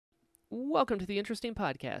Welcome to the Interesting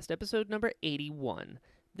Podcast, episode number 81.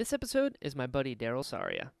 This episode is my buddy Darrell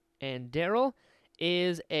Saria, and Darrell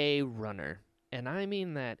is a runner, and I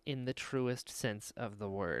mean that in the truest sense of the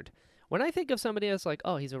word. When I think of somebody that's like,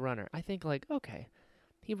 oh, he's a runner, I think like, okay,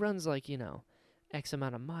 he runs like, X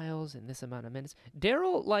amount of miles in this amount of minutes.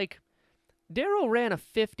 Darrell ran a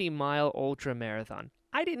 50-mile ultra marathon.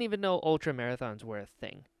 I didn't even know ultra marathons were a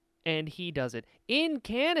thing, and he does it in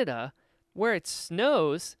Canada, where it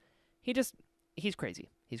snows. He's crazy.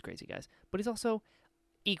 He's crazy, guys. But he's also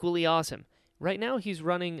equally awesome. Right now, he's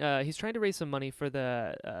running. He's trying to raise some money for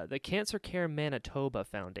the CancerCare Manitoba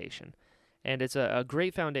Foundation, and it's a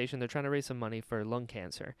great foundation. They're trying to raise some money for lung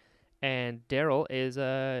cancer, and Darrell is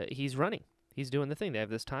he's running. He's doing the thing. They have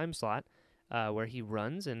this time slot where he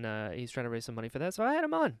runs, and he's trying to raise some money for that. So I had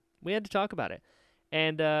him on. We had to talk about it,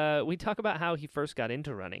 and we talk about how he first got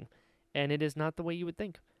into running, and it is not the way you would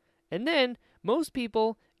think. And then most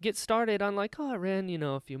people get started on like, oh, I ran,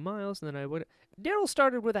 a few miles, and then I would. Darrell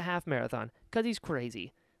started with a half marathon because he's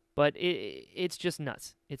crazy, but it's just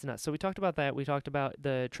nuts. It's nuts. So we talked about that. We talked about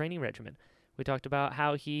the training regimen. We talked about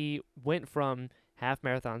how he went from half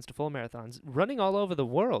marathons to full marathons, running all over the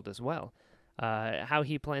world as well. How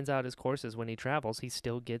he plans out his courses when he travels, he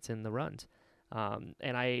still gets in the runs. Do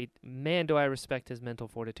I respect his mental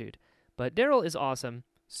fortitude. But Darrell is awesome.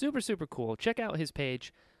 Super, super cool. Check out his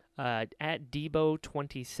page. At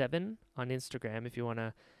Debo27 on Instagram if you want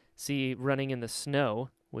to see running in the snow,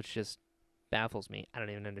 which just baffles me. I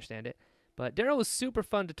don't even understand it. But Darrell was super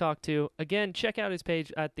fun to talk to. Again, check out his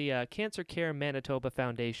page at the CancerCare Manitoba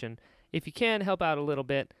Foundation. If you can help out a little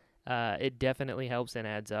bit, it definitely helps and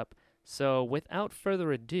adds up. So without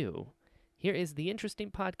further ado, here is the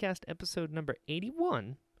Interesting Podcast episode number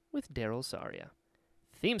 81 with Darrell Saria.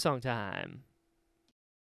 Theme song time.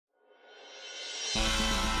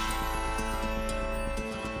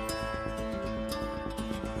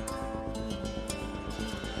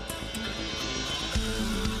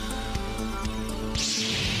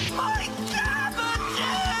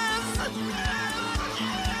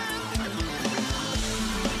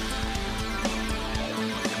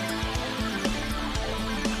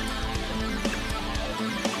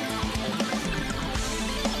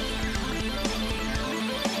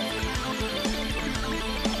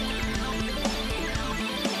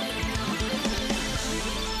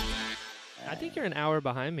 I think you're an hour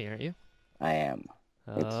behind me, aren't you? I am.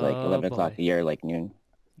 It's like 11 o'clock here, like noon.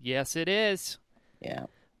 Yes, it is. Yeah.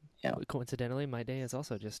 Coincidentally, my day is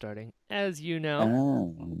also just starting, as you know.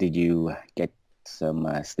 Oh, did you get some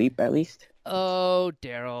sleep at least? Oh,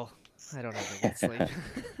 Darrell. I don't ever get sleep.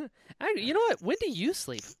 You know what? When do you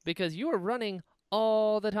sleep? Because you are running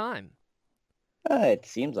all the time. It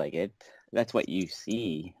seems like it. That's what you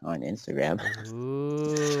see on Instagram.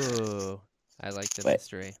 Ooh. I like the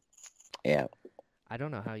mystery. Yeah. I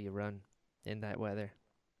don't know how you run in that weather.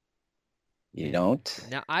 You don't?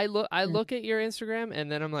 Now I look at your Instagram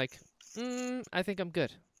and then I'm like, I think I'm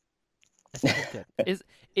good. I think I'm good.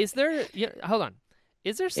 Is there? Hold on.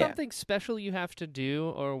 Is there something special you have to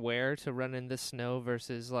do or wear to run in the snow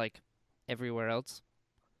versus like everywhere else?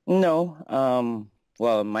 No.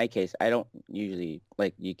 Well, in my case, I don't usually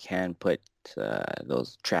like. You can put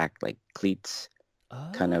those track like cleats,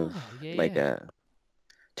 kind of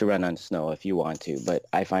to run on snow if you want to, but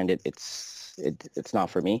I find it's not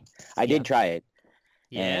for me. I did try it,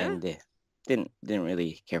 and didn't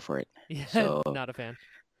really care for it. Yeah, so, not a fan.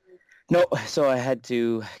 No, so I had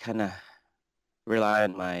to kind of rely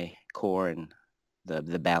on my core and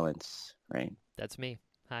the balance, right? That's me.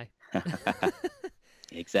 Hi.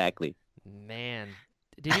 Exactly. Man,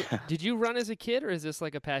 did you run as a kid, or is this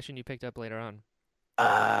like a passion you picked up later on?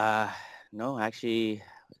 No, actually,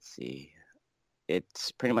 let's see.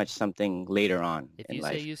 It's pretty much something later on if in you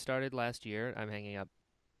life. Say you started last year, I'm hanging up.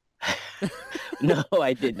 No,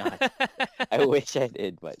 I did not. I wish I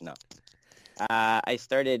did, but no. I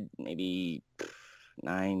started maybe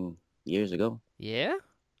 9 years ago. Yeah?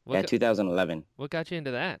 2011. What got you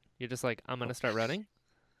into that? You're just like, I'm going to start running?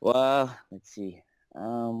 Well, let's see.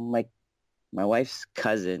 Like my wife's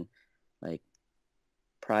cousin, like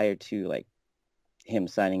prior to like him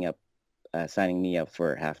signing me up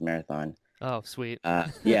for a half marathon. Oh, sweet.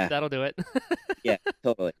 Yeah. That'll do it. Yeah,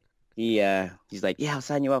 totally. He's like, yeah, I'll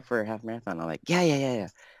sign you up for a half marathon. I'm like, yeah,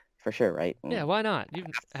 for sure, right? And yeah, why not?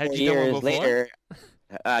 Had 4 you done one years before?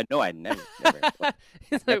 later, no, I never.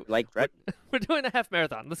 He's like, we're doing a half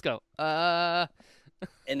marathon. Let's go. And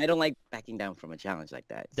I don't like backing down from a challenge like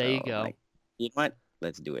that. There you go. Like, you know what?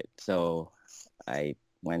 Let's do it. So I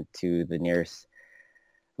went to the nearest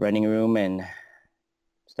running room and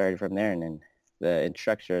started from there. And then the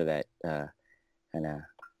instructor that kind of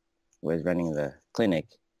was running the clinic.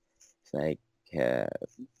 It's like,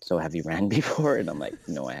 so have you ran before? And I'm like,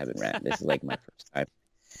 no, I haven't ran. This is like my first time.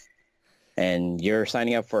 And you're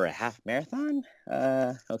signing up for a half marathon?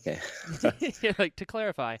 Okay. Like, to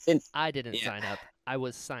clarify, And, I didn't yeah, sign up. I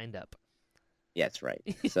was signed up. yeah, that's right.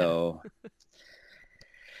 Yeah. So,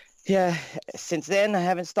 yeah, since then I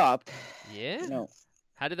haven't stopped. Yeah. You know,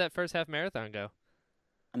 How did that first half marathon go?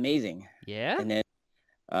 amazing. Yeah. And then,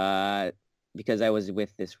 because I was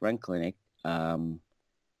with this run clinic,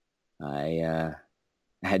 I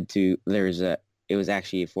had to. It was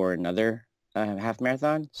actually for another half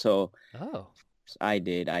marathon. So Oh.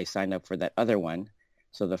 I signed up for that other one.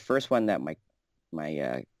 So the first one that my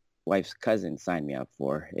wife's cousin signed me up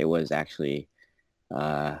for, it was actually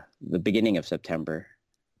the beginning of September,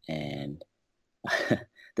 and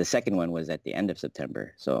the second one was at the end of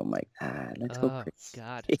September. So I'm like, let's go, Oh Chris.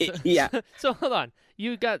 God. Yeah, So hold on.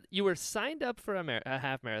 You were signed up for a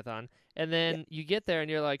half marathon, and yeah, then you get there and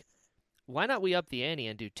you're like, why not we up the ante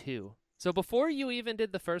and do two? So before you even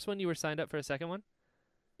did the first one, you were signed up for a second one?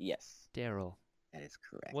 yes, Daryl, that is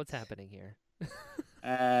correct. what's happening here?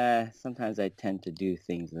 Sometimes I tend to do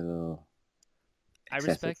things a little I excessive.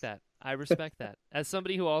 respect that. I respect that. As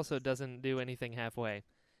somebody who also doesn't do anything halfway.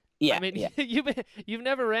 I Yeah, mean, yeah, you've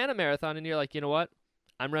never ran a marathon and you're like, you know what?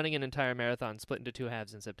 I'm running an entire marathon split into two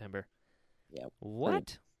halves in September. yeah. Pretty.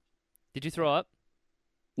 What? Did you throw up?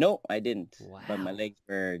 No, I didn't. But my Wow. legs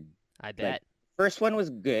were I like, bet. first one was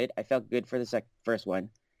good. I felt good for the first one,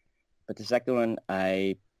 but the second one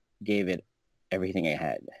I gave it everything I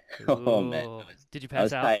had. Oh man, Ooh. Did you I pass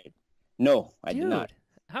was out? tired. No, I did not. Dude,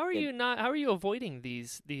 how are Did you not how are you avoiding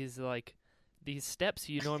these steps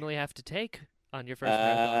you normally have to take on your first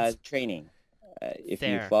marathons? training. If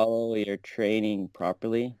you Fair. follow your training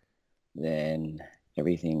properly, then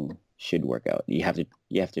everything should work out. You have to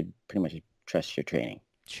pretty much trust your training,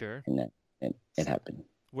 Sure. and that it happened.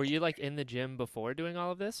 Were you like in the gym before doing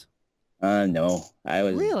all of this? No, I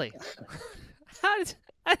was. Really? How did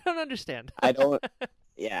I don't understand. I don't.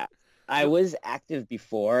 Yeah, I Wh- was active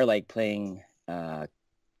before, like playing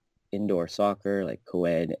indoor soccer, like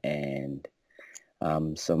co-ed, and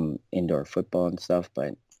some indoor football and stuff.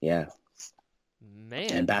 But yeah,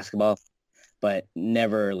 and Man, basketball, but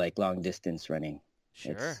never like long distance running.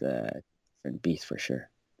 It's sure. different beast for sure.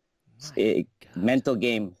 My It, God. mental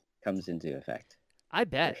game comes into effect I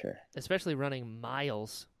for bet, sure. especially running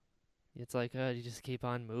miles. It's like, you just keep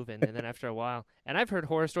on moving, and then after a while, and I've heard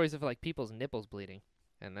horror stories of like people's nipples bleeding,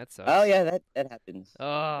 and that Oh sucks. yeah, that happens.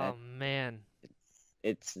 Oh That man,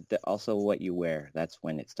 it's also what you wear. That's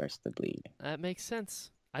when it starts to bleed. that makes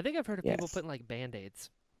sense. I think I've heard of people Yes. putting like band-aids,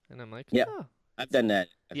 and I'm like, Yeah, oh, I've that's done that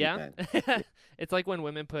a few yeah. times. Yeah. It's like when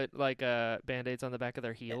women put like band-aids on the back of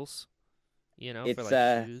their Yeah. heels, for It's like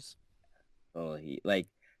shoes. like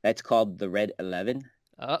that's called the red 11.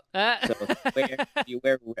 Oh, So you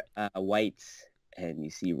wear whites and you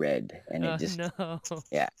see red, and it just no.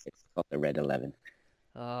 yeah, it's called the red 11.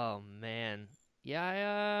 Oh man.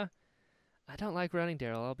 Yeah, I don't like running,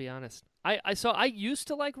 Daryl, I'll be honest. I used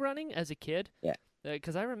to like running as a kid, Yeah,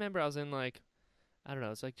 because I remember I was in like, I don't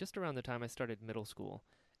know, it's like just around the time I started middle school.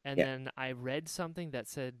 And yeah. then I read something that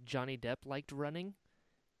said Johnny Depp liked running,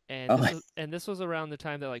 and Oh, this was around the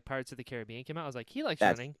time that like Pirates of the Caribbean came out. I was like, he likes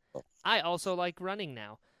that's running. cool. I also like running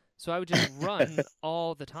now. So I would just run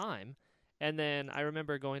all the time. And then I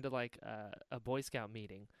remember going to like a Boy Scout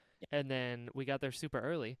meeting, and then we got there super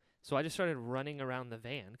early. So I just started running around the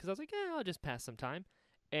van because I was like, yeah, I'll just pass some time.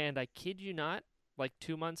 And I kid you not, like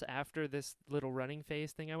 2 months after this little running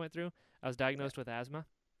phase thing I went through, I was Yeah. diagnosed with asthma.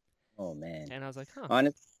 Oh man, And I was like, huh,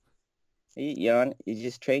 honest, you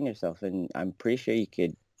just train yourself, and I'm pretty sure you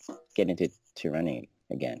could get into running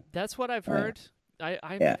again. that's what I've Uh, heard. I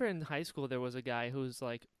yeah, remember in high school there was a guy who's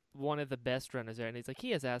like one of the best runners there, and he's like,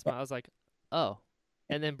 he has asthma. I was like, oh.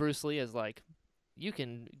 And then Bruce Lee is like, you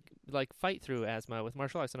can like fight through asthma with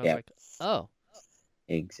martial arts. And I was yeah, like, oh,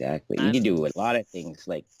 exactly. You can I'm do a lot of things.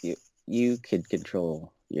 Like you could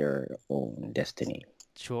control your own destiny,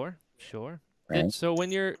 sure, sure. right? So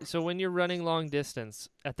when you're running long distance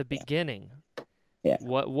at the Yeah, beginning, yeah.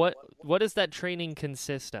 what does that training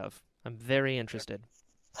consist of? I'm very interested.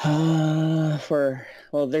 For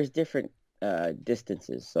well, there's different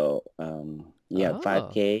distances. So you have Oh,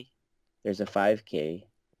 5K. There's a 5K,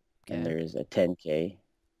 and okay. there's a 10K,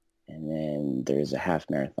 and then there's a half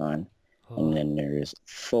marathon, and Oh, then there's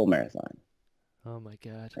full marathon. oh my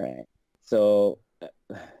God. Right. So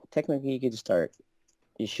technically,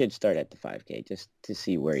 you should start at the 5K just to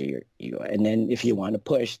see where you are, and then if you want to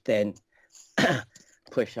push, then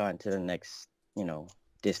push on to the next,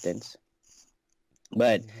 distance.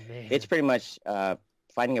 But it's Man. pretty much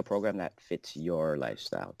finding a program that fits your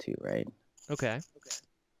lifestyle too, right? Okay.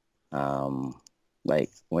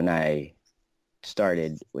 Like when I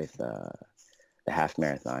started with the half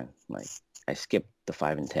marathon, like I skipped the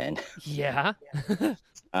 5 and 10. Yeah.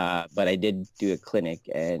 But I did do a clinic,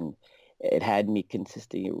 and it had me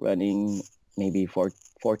consistently running maybe four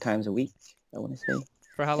times a week, I want to say.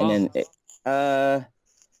 For how And long? then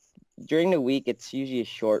during the week, it's usually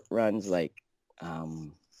short runs, like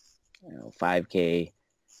 5K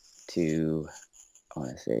to, I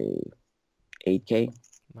want to say, 8K.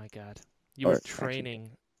 My God. Or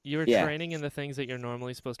actually, You were yeah, training in the things that you're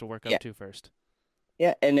normally supposed to work up yeah, to first.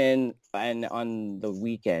 yeah. And on the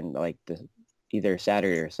weekend, like either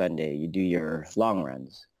Saturday or Sunday, you do your long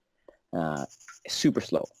runs, uh, super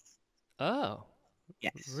slow. Oh,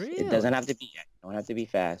 Yes, it doesn't really? have to be. You don't have to be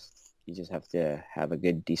fast. You just have to have a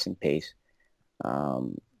good, decent pace.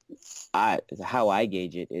 Um, how I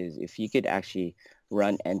gauge it is if you could actually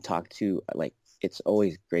run and talk to, like, it's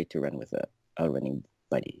always great to run with a running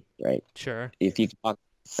buddy, right? Sure. If you can talk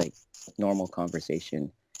like normal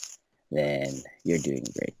conversation, then you're doing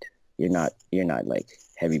great. You're not like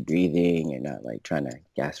heavy breathing. You're not like trying to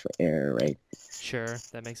gasp for air, right? Sure.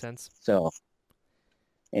 That makes sense. So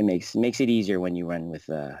it makes it easier when you run with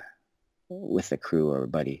a crew or a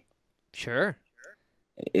buddy. Sure.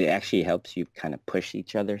 It actually helps you kind of push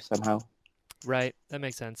each other somehow. Right. That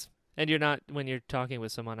makes sense. And you're not, when you're talking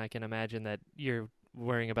with someone, I can imagine that you're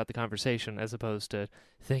worrying about the conversation as opposed to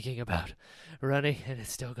thinking about running and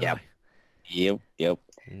it's still Yep. going. Yep.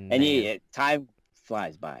 And Man. time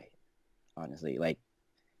flies by, honestly. Like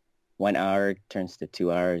 1 hour turns to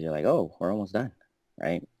 2 hours. You're like, oh, we're almost done,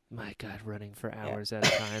 right? My God, running for Yeah. hours at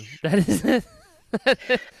a time. That is.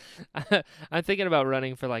 I'm thinking about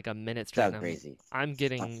running for like a minute straight Sounds now. crazy. I'm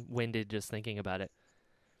getting winded just thinking about it.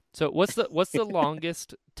 So what's the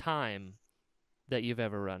longest time that you've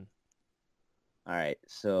ever run? All right.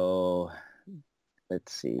 So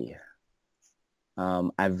let's see.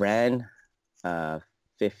 I ran a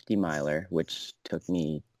 50 miler, which took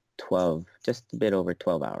me just a bit over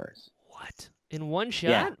 12 hours. What? In one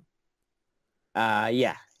Yeah. shot?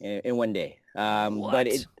 Yeah, in one day. But What?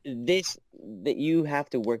 that you have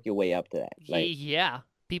to work your way up to that, like Yeah.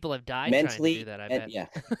 People have died trying to do mentally, that, I and bet. yeah.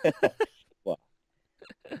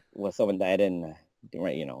 Well, someone died in,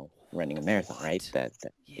 right, running a marathon, right? What? That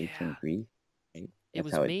they Yeah. can breathe, right? It That's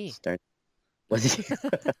was how it me. started. Was it?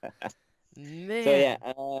 So yeah,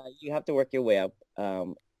 Man. you have to work your way up,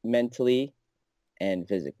 mentally and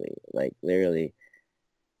physically. Like literally,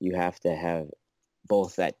 you have to have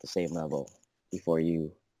both at the same level before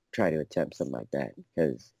you try to attempt something like that,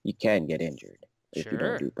 because you can get injured if you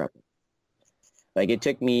don't Sure. do it properly. Like it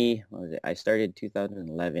took me, what was it? I started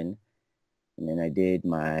 2011, and then I did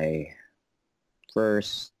my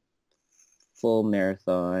first full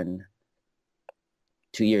marathon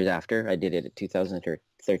 2 years after. I did it in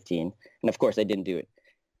 2013, and of course I didn't do it,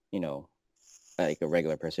 you know, like a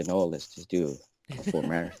regular person. Oh, let's just do a full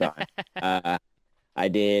marathon. Uh, I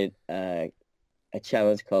did a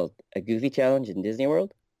challenge called a Goofy Challenge in Disney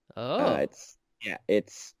World. Oh.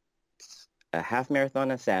 It's a half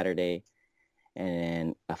marathon on Saturday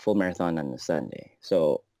and a full marathon on the Sunday.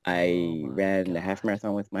 So Oh I my ran the half God.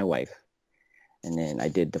 marathon with my wife, and then I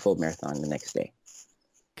did the full marathon the next day.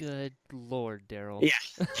 Good Lord, Darrell.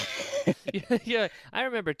 Yeah. Yeah, I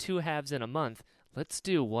remember 2 halves in a month. Let's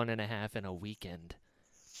do 1.5 in a weekend.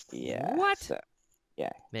 Yeah. What? So yeah,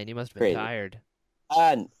 Man, you must have been crazy. tired.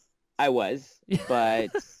 I was, but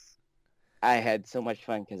I had so much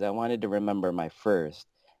fun because I wanted to remember my first,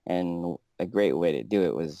 and a great way to do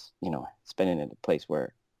it was, spending it in a place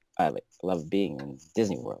where I love being in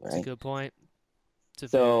Disney World, It's a right? good point. It's a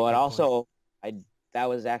very So, and good point. also, that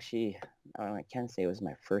was actually, I don't know, I can't say it was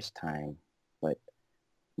my first time, but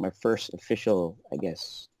my first official, I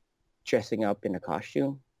guess, dressing up in a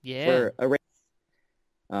costume Yeah. for a race.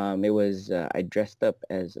 It was, I dressed up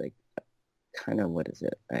as like kind of, what is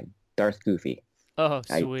it? Darth Goofy. Oh,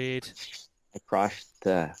 I sweet. I crossed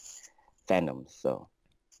the fandoms, so.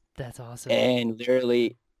 That's awesome. And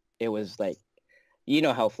literally, it was like,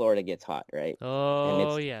 how Florida gets hot, right? And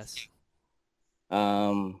Oh, yes.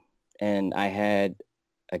 um, and I had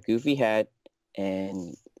a Goofy hat,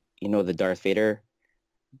 and the Darth Vader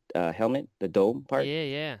helmet, the dome part. Yeah,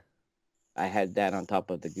 yeah. I had that on top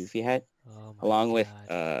of the Goofy hat, Oh my along with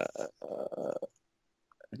God.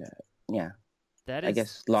 yeah, That I is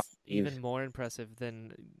guess long even sleeves, more impressive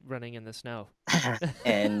than running in the snow.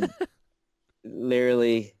 and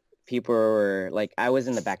literally people were like, I was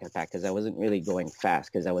in the back of the pack because I wasn't really going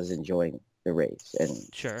fast because I was enjoying the race and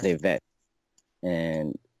Sure. the event.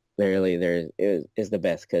 And literally is the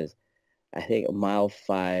best because I think mile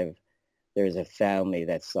 5, there's a family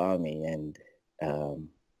that saw me, and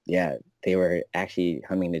yeah, they were actually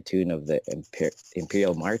humming the tune of the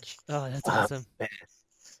Imperial March. Oh, that's Oh, awesome. it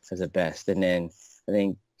was the best. And then I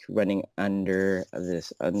think running under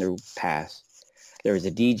this underpass, there was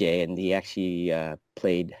a DJ, and he actually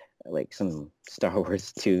played like some Star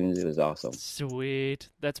Wars tunes. It was awesome. Sweet.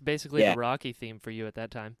 That's basically the Yeah, Rocky theme for you at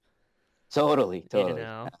that time. totally, You totally.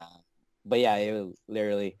 know? But yeah, it was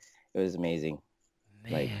literally, it was amazing.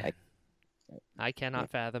 Like Man, I yeah.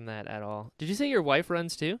 cannot fathom that at all. Did you say your wife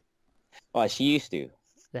runs too? Oh, she used to,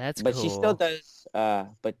 That's but she still cool. does.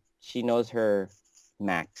 But she knows her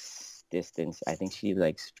max distance. I think she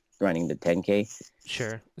likes running the 10K.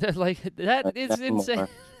 Sure. Like that is Nothing insane. more.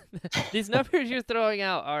 These numbers you're throwing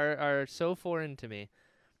out are so foreign to me.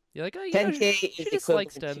 You're like, oh, 10K she is just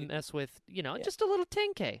likes equivalent to to, mess with, yeah, just a little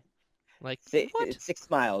 10K. Like, what? it's 6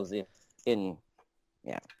 miles in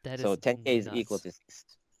yeah. That So is 10K is equal nuts.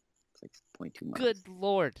 to 6.2 miles. Good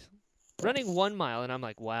Lord. Running 1 mile, and I'm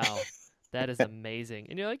like, wow, that is amazing.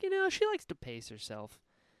 And you're like, she likes to pace herself.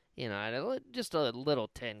 Just a little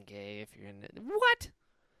 10K if you're in it. What?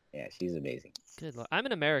 Yeah, she's amazing. Good Lord. I'm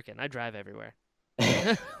an American. I drive everywhere.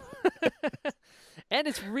 And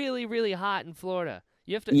it's really, really hot in Florida.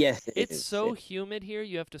 Yes, it It's is. so humid here,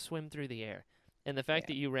 you have to swim through the air. And the fact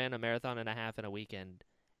Yeah. that you ran a marathon and a half in a weekend,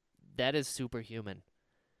 that is superhuman.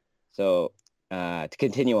 So to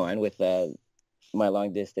continue on with my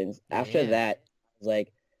long distance, after Yeah. that, I was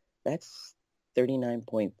like, that's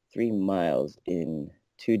 39.3 miles in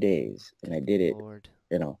 2 days. And I Good did it, Lord.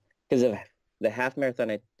 because of the half marathon,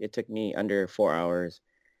 it took me under 4 hours.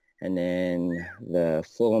 And then the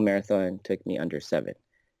full marathon took me under 7,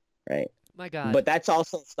 right? My God. But that's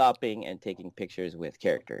also stopping and taking pictures with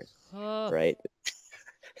characters, Oh, right?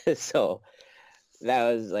 So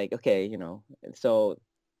that was like, okay, And so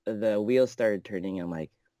the wheels started turning. I'm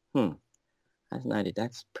like, that's 90.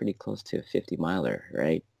 That's pretty close to a 50 miler,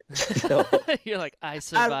 right? So you're like, I I don't know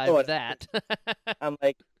survived what that. I'm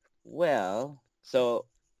like, well, so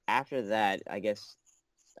after that, I guess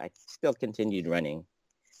I still continued running,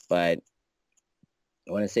 but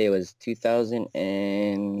I want to say it was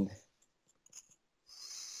 2016,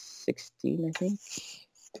 I think.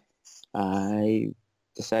 I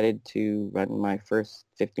decided to run my first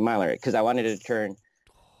 50 miler because I wanted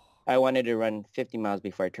to run 50 miles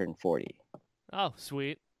before I turned 40. Oh,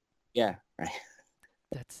 sweet. Yeah, right.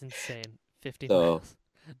 That's insane. 50 So, miles.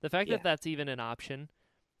 The fact that yeah. that's even an option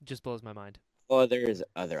just blows my mind. Well, there's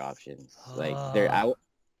other options. Like Oh,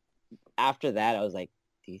 after that, I was like,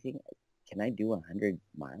 do you think, can I do 100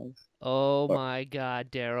 miles? oh Or my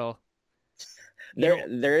God, Darrell. You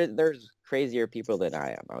know there's crazier people than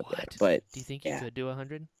I am out there. what? But Do you think you yeah, could do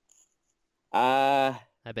 100? uh,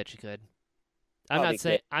 I bet you could. probably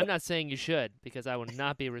could. I'm But not saying you should because I will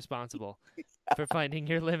not be responsible for finding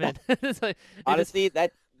your limit. It's like, it is honestly,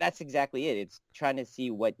 that's exactly it. It's trying to see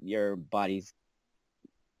what your body's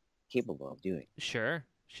capable of doing, sure,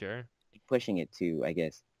 sure. pushing it to, I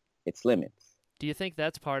guess, its limits. Do you think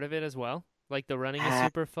that's part of it as well? Like the running is Ah,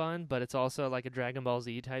 super fun, but it's also like a Dragon Ball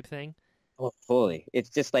Z type thing? oh, fully. It's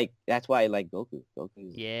just like that's why I like Goku.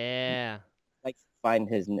 Goku's Yeah. like find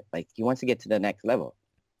like he wants to get to the next level.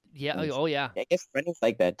 Yeah. And Oh, yeah. I guess running's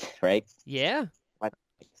like that, right? Yeah. What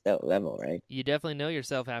that level, right? You definitely know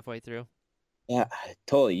yourself halfway through. Yeah,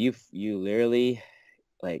 totally. You literally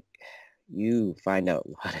like you find out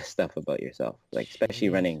a lot of stuff about yourself, like especially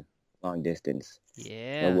Jeez. running long distance,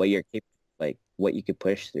 Yeah. what you're capable, like what you could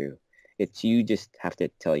push through. It's you just have to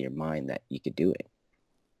tell your mind that you could do it,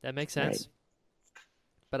 That makes right? sense.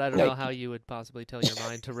 But I don't know Like how you would possibly tell your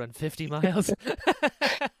mind to run 50 miles.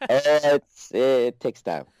 it takes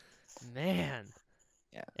time. Man.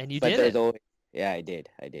 Yeah, And you but did there's it. always yeah, I did.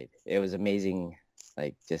 It was amazing,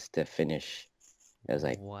 like just to finish. I was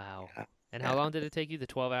like, Wow. yeah, And how yeah, long did it take you? The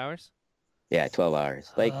 12 hours? yeah, 12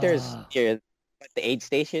 hours. Like there's Oh. here, but the aid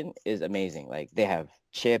station is amazing. Like they have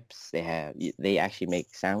chips, they actually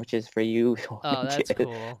make sandwiches for you, Oh, that's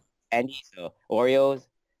cool. candy, so Oreos,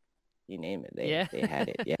 you name it, Yeah. they had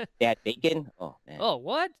it. Yeah, they had bacon. Oh man, Oh,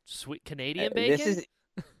 what? Sweet Canadian this bacon? is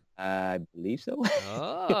I believe so.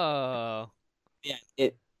 Oh. Yeah,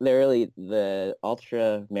 it literally the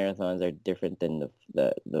ultra marathons are different than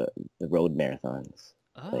the road marathons.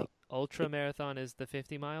 Oh. Like Ultra marathon is the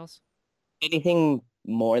 50 miles? anything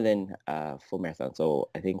more than full marathon. So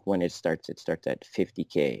I think when it starts at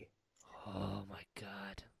 50K. Oh my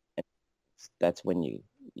God. That's when you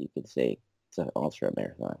could say it's an ultra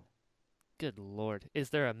marathon. Good Lord. Is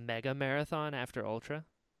there a mega marathon after ultra?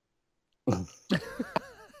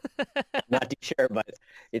 Not too sure, but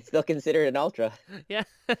it's still considered an ultra. Yeah.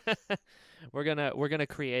 We're gonna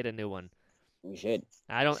create a new one. We should.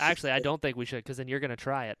 I don't think we should, because then you're gonna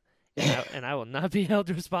try it, and I will not be held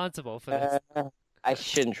responsible for this. Uh, I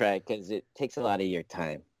shouldn't try it because it takes a lot of your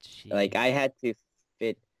time. Like I Jeez. had to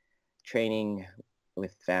fit training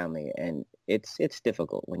with family, and it's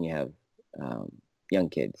difficult when you have um, young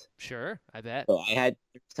kids. Sure, I bet. So I had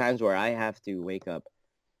times where I have to wake up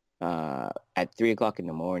at 3 o'clock in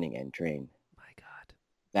the morning and train. My God.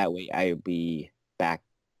 That way I'll be back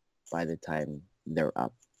by the time they're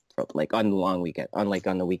up, from, like on the long weekend, on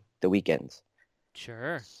the weekends.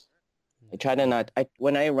 Sure. I try to not.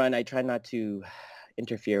 When I run, I try not to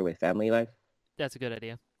interfere with family life. That's a good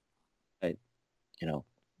idea. But you know,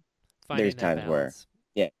 there's Finding that times where, balance.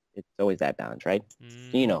 yeah, it's always that balance, right?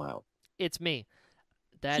 You Hmm. know how. It's me.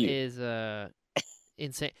 It's That you. is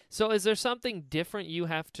insane. So is there something different you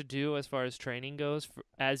have to do as far as training goes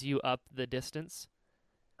as you up the distance?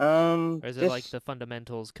 Or is it like Just the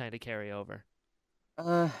fundamentals kind of carry over?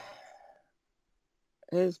 uh,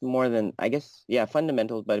 it's more than I guess. Yeah,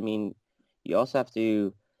 fundamentals. But I mean, you also have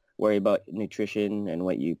to worry about nutrition and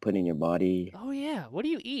what you put in your body. Oh yeah. What do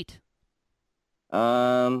you eat?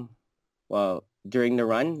 Um, well, during the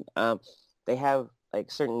run, they have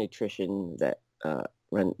like certain nutrition that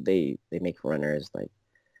they make for runners like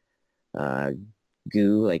uh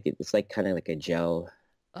goo, like it's like kind of like a gel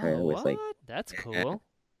kind Oh, of with like what? That's uh, cool.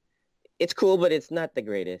 it's cool, but it's not the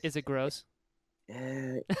greatest. Is it gross?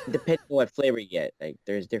 Depending on what flavor you get, like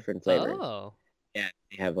there's different flavors. Oh. Yeah,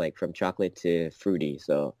 they have like from chocolate to fruity.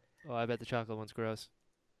 So Oh, I bet the chocolate one's gross.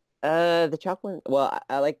 the chocolate, well,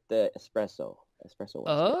 I like the espresso. Espresso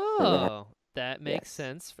one's good because it has, Oh, that makes yes.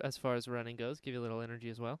 sense as far as running goes. Give you a little energy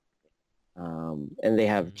as well. And they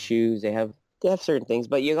have Mm, chews. They have certain things,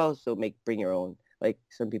 but you can also bring your own. Like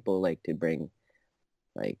some people like to bring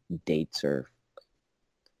like dates or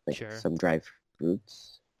like sure. some dried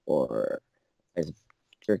fruits or as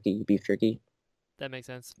beef jerky. That makes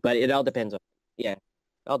sense. But it all depends on, yeah, it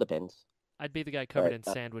all depends. I'd be the guy covered But in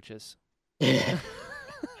sandwiches.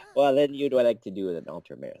 well, then you'd like to do an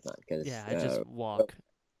ultra marathon because Yeah, I just walk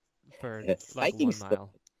for like hiking one still,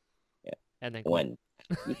 mile yeah, and then quit. one.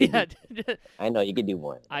 You can Yeah, do. I know you can do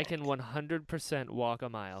more than I that. can 100% walk a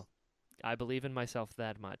mile. I believe in myself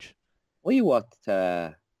that much. Well, you walked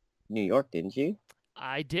to New York, didn't you?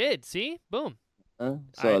 I did. See? Boom. I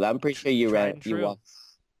So I'm pretty sure you tried ran. and You true. walked.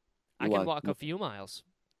 I You can walked. walk a few miles.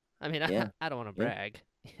 I mean, Yeah. I don't want to Yeah. brag,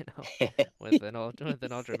 with an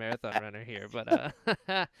ultra marathon runner here, but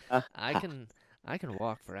I Ha. can I can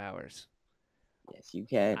walk for hours. Yes, you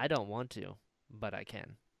can. I don't want to, but I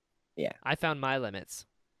can. Yeah. I found my limits.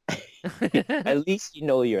 At least you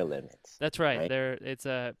know your limits, That's right. right? It's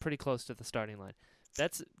pretty close to the starting line.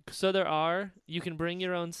 That's so there are you can bring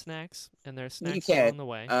your own snacks and there are You snacks can. along the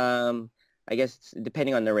way. I guess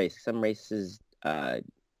depending on the race, some races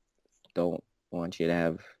don't want you to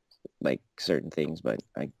have like certain things, but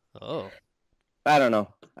Oh. I don't know.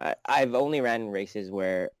 I've only ran races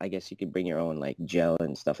where I guess you could bring your own like gel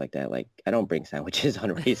and stuff like that. Like I don't bring sandwiches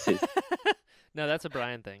on races. No, that's a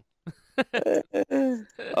Brian thing.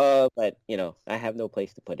 But I have no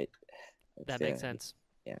place to put it. It's That makes sense.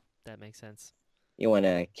 yeah. That makes sense. You want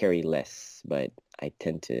to carry less, but I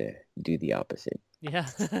tend to do the opposite. Yeah.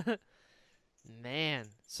 Man.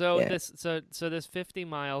 So Yeah. this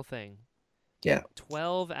 50-mile thing, Yeah.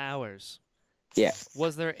 12 hours. Yeah.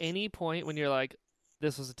 Was there any point when you're like,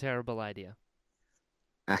 this was a terrible idea?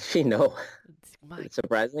 Actually, no. My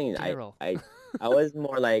Surprisingly, Darrell. I was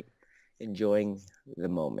more like enjoying the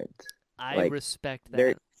moment. I Like respect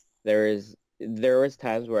there that. there was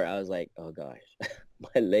times where I was like, oh gosh,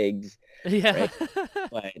 my legs, Yeah. right?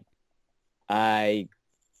 But I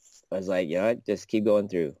was like, just keep going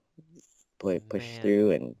through, push Man,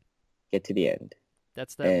 through, and get to the end.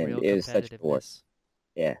 that's that And real it was such a reward. competitiveness.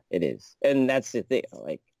 Yeah, it is, and that's the thing.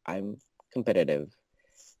 Like I'm competitive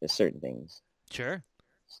with certain things. Sure.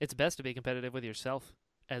 It's best to be competitive with yourself,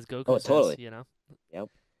 as Oh, Goku says, totally. Yep,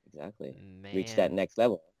 exactly. Reach that Man, next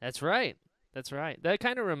level. that's right. That's right. That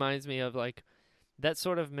kind of reminds me of like that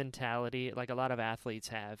sort of mentality like a lot of athletes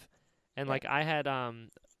have. And Yeah. like I had a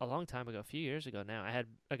long time ago, a few years ago now, I had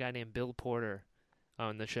a guy named Bill Porter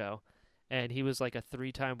on the show, and he was like a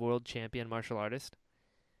three-time world champion martial artist.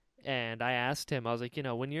 And I asked him, I was like,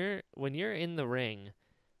 when you're in the ring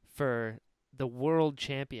for the world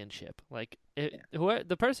championship, like Yeah.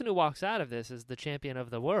 the person who walks out of this is the champion of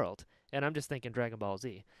the world, and I'm just thinking Dragon Ball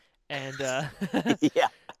Z, and Yeah.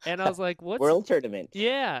 and I was like, what's World tournament.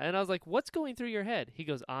 yeah, and I was like, what's going through your head? He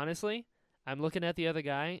goes, honestly, I'm looking at the other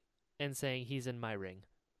guy and saying he's in my ring.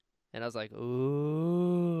 And I was like, What you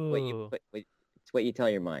ooh. put, it's what you tell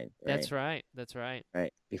your mind, right? That's right. That's right.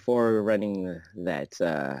 Right. Before running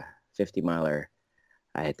that 50 miler,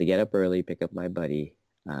 I had to get up early, pick up my buddy,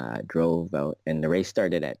 drove out, and the race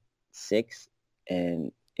started at 6,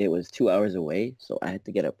 and it was 2 hours away, so I had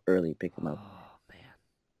to get up early, pick him up. Oh,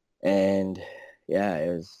 man. And yeah, it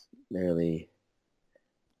was literally,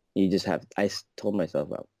 told myself,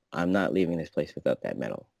 well, I'm not leaving this place without that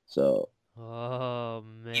medal. So Oh,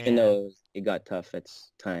 even man. though it got tough at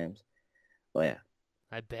times, well, yeah,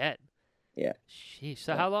 I bet. yeah. Sheesh.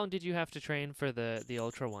 So Uh, how long did you have to train for the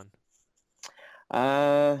ultra one?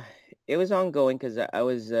 uh, it was ongoing because I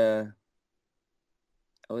was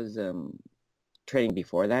training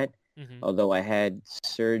before that, Mm-hmm. although I had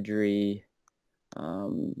surgery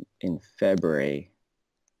in February,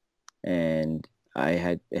 and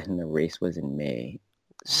and the race was in May.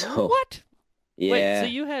 So What? Wait, so yeah,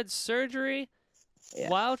 you had surgery yeah,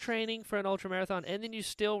 while training for an ultramarathon, and then you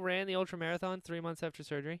still ran the ultramarathon 3 months after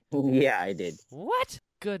surgery? yeah, I did. What?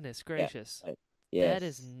 Goodness Yeah, gracious. I- That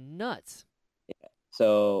is yes. nuts.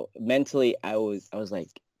 So mentally, I was like,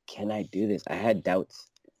 can I do this? I had doubts.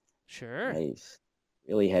 Sure. I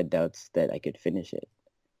really had doubts that I could finish it.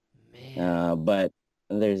 Man. But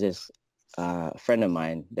there's this friend of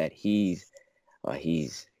mine that he's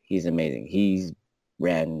amazing. He's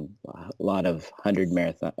ran a lot of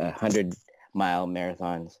 100-mile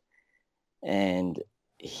marathons, and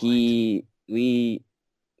What? we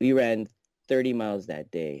ran 30 miles that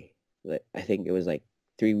day. I think it was like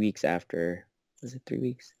 3 weeks after. Was it 3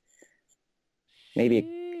 weeks? Maybe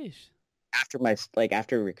Sheesh.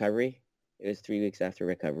 after recovery. It was 3 weeks after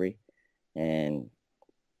recovery, and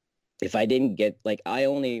if I didn't get I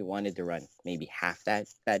only wanted to run maybe half that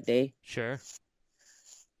day, Sure.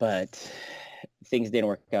 but things didn't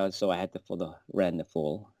work out, so I had to run the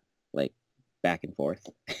full like back and forth.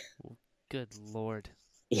 Good Lord.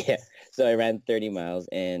 Yeah. So I ran 30 miles,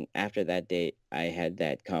 and after that day I had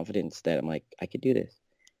that confidence that I'm like, I could do this.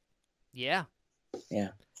 Yeah. Yeah.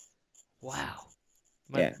 Wow.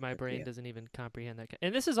 My Yeah. my brain Yeah. doesn't even comprehend that.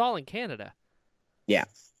 And this is all in Canada. Yeah.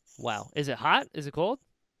 Wow. Is it hot? Is it cold?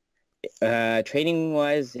 Training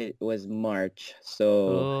wise, it was March,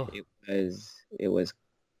 so Oh. it was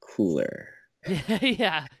cooler. Yeah,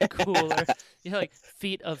 yeah. Cooler. You're like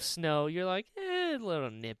feet of snow. You're like, a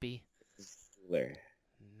little nippy. Cooler.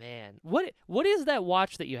 Man. What is that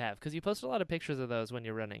watch that you have? Because you post a lot of pictures of those when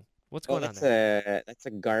you're running. What's Oh, going on that's there? a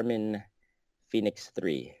Garmin Phoenix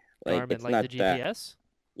 3. Like Garmin, it's like not the GPS?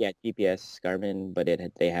 yeah, GPS Garmin, but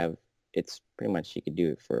it's pretty much you could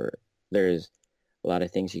do it for there's a lot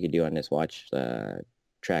of things you could do on this watch.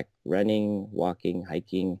 Track running, walking,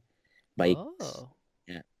 hiking, bikes. Oh.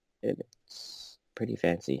 Yeah, it's pretty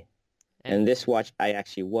fancy. And And this watch I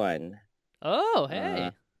actually won. oh, Uh,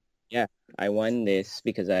 hey. yeah, I won this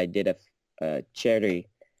because I did a charity,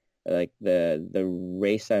 like the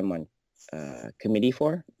race I'm on committee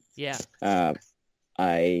for. Yeah. Uh,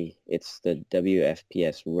 it's the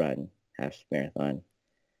WFPS Run half marathon,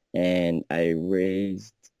 and I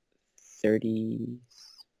raised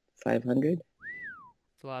 3,500.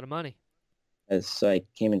 It's a lot of money. So I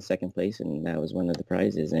came in second place, and that was one of the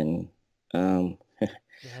prizes. And um,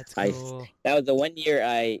 That's I cool. that was the one year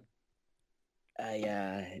I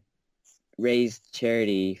raised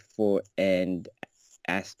charity for and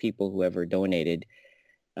asked people whoever donated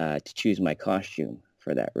to choose my costume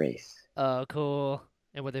for that race. Oh, cool.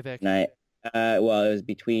 And what they And pick? well, it was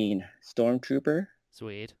between Stormtrooper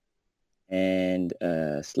Sweet. and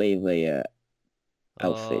Slave Leia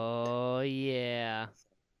outfit. Oh, yeah.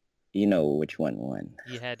 You know which one won.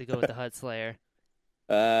 You had to go with the Hut Slayer.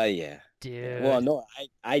 Yeah. Yeah. Well, Dude. no,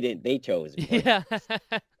 I didn't. They chose for me. Yeah.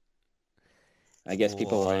 I guess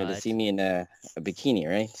people wanted to see What? me in a bikini,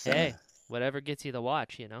 right? So, Hey, whatever gets you the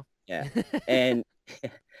watch, you know? yeah. And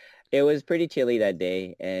it was pretty chilly that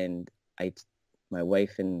day, and I, my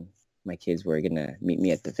wife and my kids were gonna meet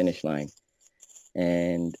me at the finish line,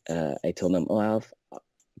 and I told them,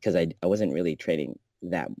 because I wasn't really training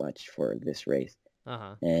that much for this race,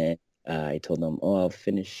 Uh-huh. and I told them, I'll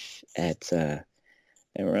finish at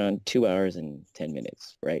around 2 hours and 10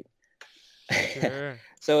 minutes, right? Sure.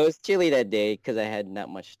 So it was chilly that day because I had not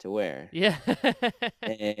much to wear, Yeah.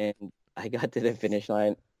 and I got to the finish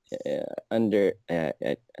line under at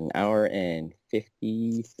an hour and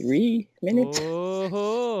 53 minutes.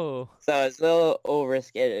 Oh. So I was a little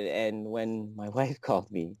overscared. And when my wife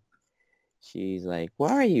called me, she's like,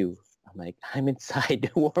 "Where are you?" I'm like, "I'm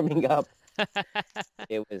inside warming up."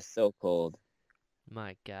 It was so cold.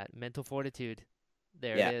 My God. Mental fortitude.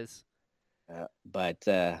 There it Yeah. is. But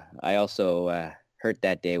I also hurt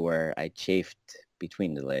that day where I chafed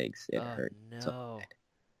between the legs. It Oh hurt so no. bad.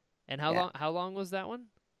 And Yeah. how long was that one?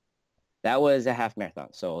 That was a half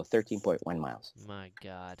marathon, so 13.1 miles. My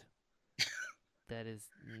God. That is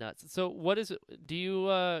nuts. So what is it? Do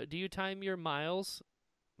you time your miles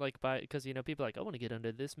like by because people are like I want to get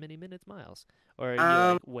under this many minutes miles, or are you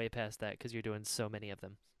Um, like way past that because you're doing so many of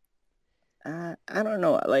them? I don't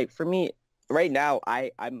know. Like for me, right now,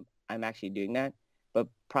 I'm actually doing that. But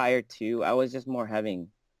prior to, I was just more having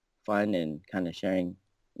fun and kind of sharing,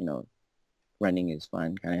 you know, running is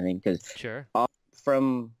fun kind of thing. Because Sure.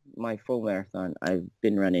 from my full marathon, I've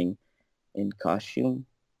been running in costume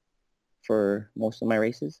for most of my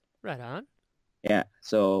races. Right on. Yeah,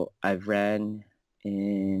 so I've ran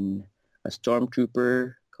in a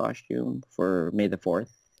stormtrooper costume for May the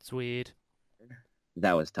 4th. Sweet.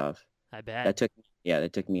 That was tough. I bet.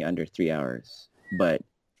 That took me under 3 hours, but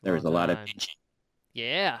there was Long a lot of time. pinching.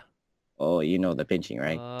 Yeah. Oh, you know the pinching,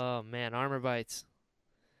 right? Oh man, armor bites.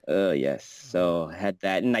 Oh, yes. So Oh. I had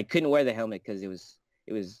that, and I couldn't wear the helmet because it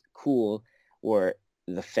was cool where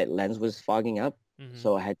the fit lens was fogging up. Mm-hmm.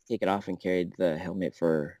 So I had to take it off and carried the helmet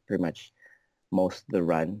for pretty much most of the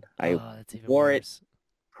run. I Oh, that's even wore it worse.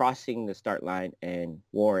 crossing the start line and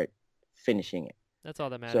wore it finishing it. That's all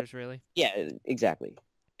that So matters, really. yeah, exactly.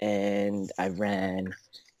 And I ran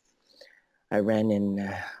in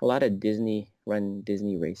a lot of Disney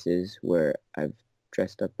races where I've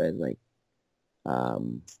dressed up as like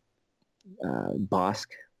um Bosk,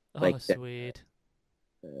 Oh, like that. sweet.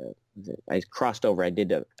 I crossed over. I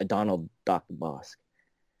did a Donald Duck Bosk,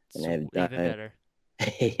 and I've Even done better.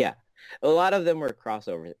 yeah. A lot of them were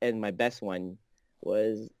crossovers, and my best one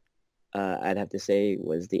was I'd have to say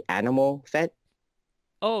was the Animal Fet.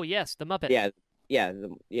 Oh, yes, the Muppet. Yeah,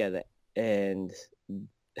 yeah, and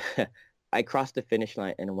I crossed the finish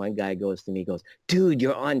line, and one guy goes to me, goes, "Dude,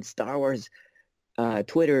 you're on Star Wars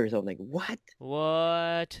Twitter." So I'm like, "What?"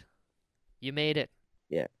 What? You made it.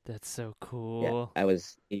 Yeah, That's so yeah. cool.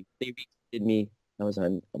 They retweeted me. I was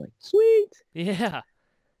on. I'm like, sweet. Yeah.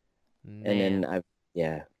 And then Man,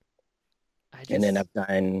 yeah, I and then just I've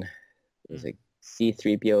done was mm. like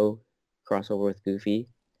C-3PO crossover with Goofy.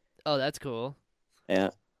 Oh, that's cool. Yeah.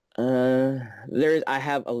 I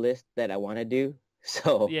have a list that I want to do.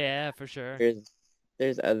 So Yeah, for sure. there's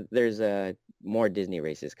there's more Disney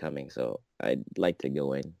races coming. So I'd like to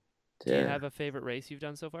go in Do you to have a favorite race you've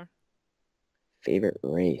done so far? favorite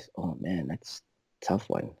race. Oh man, that's a tough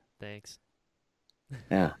one. Thanks.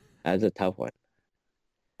 Yeah, that's a tough one.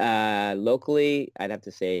 Locally, I'd have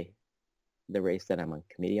to say the race that I'm on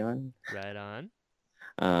committee on. Right on.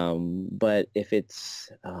 But if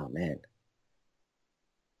it's, oh man,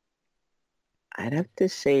 I'd have to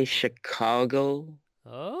say Chicago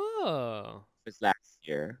Oh, was last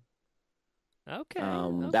year. okay,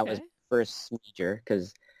 That was okay. first major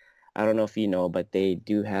because I don't know if you know, but they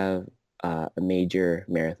do have a major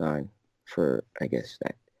marathon for, I guess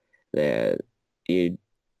that the you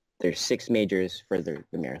there's 6 majors for the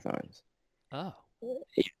marathons. Oh,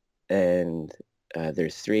 And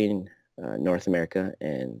there's 3 in North America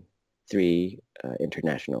and 3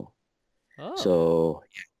 international. oh.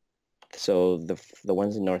 So the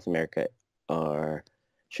ones in North America are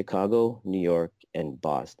Chicago, New York, and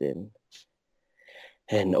Boston.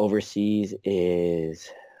 And overseas is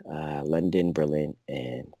London, Berlin,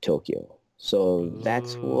 and Tokyo. So Ooh.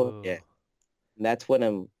 that's what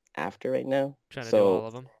I'm after right now. Trying to do So all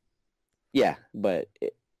of them. yeah, but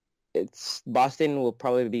it's Boston will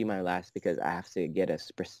probably be my last because I have to get a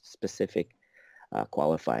specific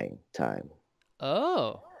qualifying time.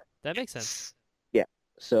 Oh, that makes sense. Yeah.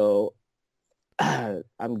 So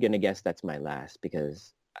I'm gonna guess that's my last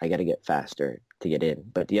because I gotta get faster to get in.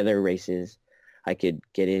 But the other races, I could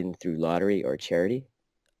get in through lottery or charity.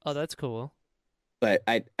 Oh, that's cool. But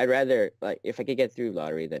I'd rather like if I could get through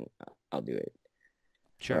lottery, then I'll do it.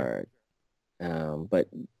 Sure. Or but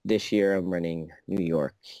this year I'm running New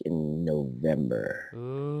York in November.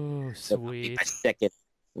 Ooh, So that'll be my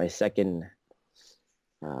sweet. second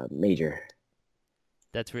major.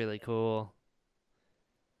 That's really cool.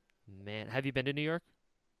 Man, have you been to New York?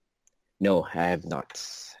 No, I have not.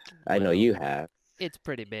 I know Well, you have. it's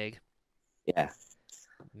pretty big. Yeah.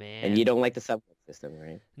 And Man. you don't like the subway system,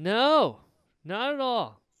 right? No, not at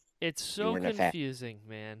all. It's You so weren't a fan. confusing,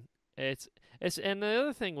 man. It's and the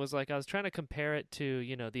other thing was like I was trying to compare it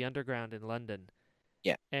to, the underground in London,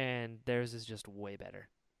 Yeah. and theirs is just way better.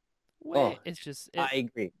 Oh, It's just I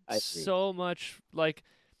agree. I agree. so much like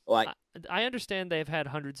Well, I, I understand they've had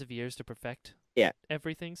hundreds of years to perfect yeah.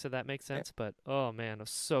 everything, so that makes Yeah. sense, but oh man, it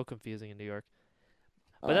was so confusing in New York.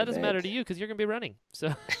 Oh, But I that doesn't matter bet. to you because you're gonna be running.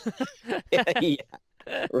 So Yeah,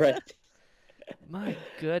 right. My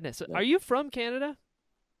goodness. No, Are you from Canada?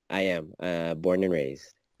 I am born and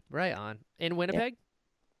raised. Right on. In Yeah. Winnipeg?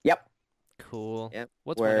 Yep. Cool. Yep.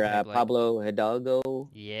 What's Where Winnipeg like? Pablo Hidalgo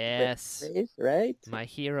Yes. raised, right? My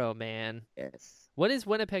hero, man. Yes. What is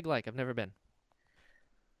Winnipeg like? I've never been.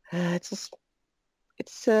 It's just,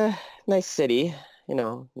 it's a nice city,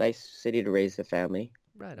 nice city to raise a family.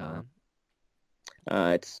 Right Uh,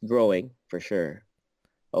 on. it's growing for sure, Yeah.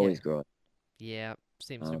 always growing. Yeah.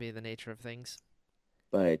 Seems to Uh, be the nature of things.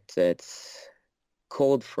 but it's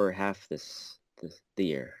cold for half this the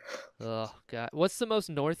year. Oh, God. What's the most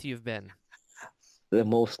north you've been? The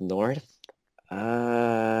most north,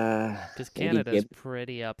 Because maybe Canada's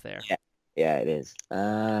pretty up there. Yeah, yeah, it is.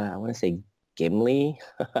 I want to say Gimli.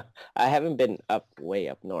 I haven't been way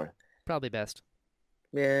up north. Probably best.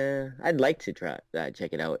 Yeah, I'd like to try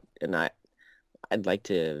check it out, and I'd like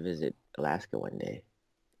to visit Alaska one day.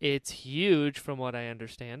 It's huge from what I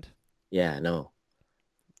understand. Yeah, no.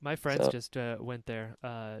 My friends So just went there.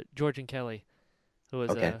 George and Kelly, who was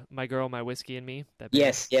okay. My Girl, My Whiskey and Me, that band.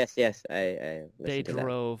 Yes, yes, yes. I They listened to that.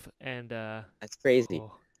 drove and That's crazy.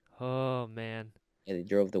 oh, oh man. Yeah, they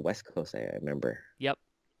drove the West Coast. I remember. Yep.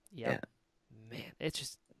 Yep. Yeah, Man, it's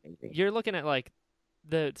just amazing. you're looking at like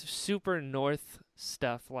the super north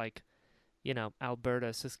stuff like,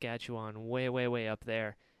 Alberta, Saskatchewan, way, way, way up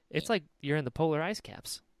there. Yeah. It's like you're in the polar ice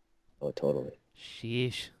caps. Oh, totally.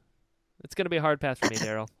 Sheesh. It's gonna be a hard pass for me,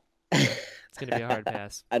 Daryl. It's gonna be a hard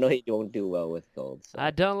pass. I know you don't do well with cold, I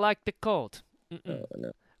so don't like the cold. Mm-mm. oh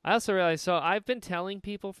no. I also realized so I've been telling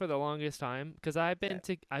people for the longest time because Yeah.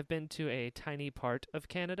 I've been to a tiny part of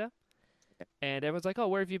Canada and everyone's like, "Oh,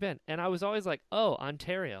 where have you been?" And I was always like, "Oh,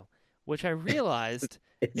 Ontario," which I realized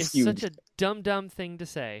is It's such huge. a dumb thing to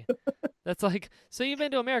say. That's like, "So you've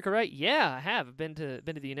been to America, right?" "Yeah, I have. I've been to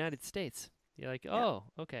the United States." You're like, Yeah. "Oh,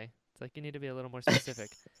 okay." It's like you need to be a little more specific.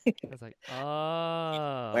 I was like,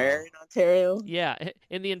 Where "Oh." in Ontario? Yeah,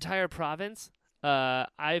 in the entire province,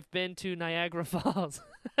 I've been to Niagara Falls.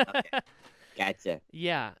 Okay, gotcha.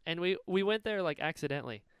 Yeah, and we went there like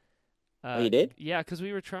accidentally. Oh, you did? Yeah, because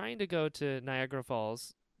we were trying to go to Niagara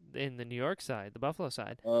Falls in the New York side, the Buffalo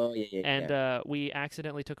side, Oh, yeah, yeah, and yeah. we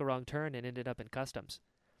accidentally took a wrong turn and ended up in customs.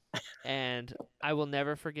 And I will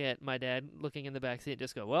never forget my dad looking in the back seat and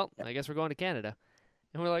just go, "Well, I guess we're going to Canada."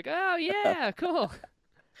 And we're like, "Oh yeah, cool."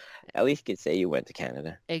 At least you could say you went to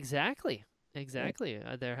Canada. Exactly. Yeah. Exactly.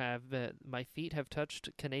 My feet have touched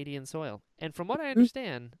Canadian soil. And from what I Mm.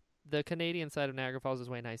 understand, the Canadian side of Niagara Falls is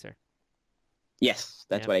way nicer. Yes,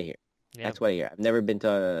 that's Yeah. what I hear. Yeah. That's what I hear. I've never been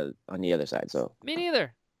to on the other side, so. Me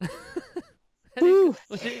neither. Woo!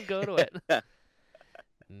 We didn't go to it.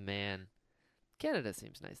 Man, Canada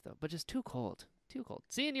seems nice though, but just too cold. Too cold.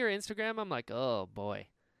 Seeing your Instagram, I'm like, "Oh boy.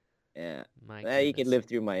 Yeah. My You can goodness." live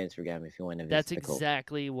through my Instagram if you want to That's visit the cold.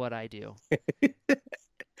 exactly what I do.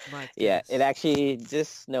 My Yeah, it goodness. actually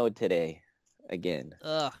just snowed today again.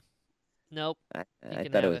 Ugh. Nope. I, You I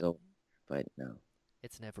can thought it have was it. over, but no.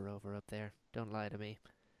 It's never over up there. Don't lie to me.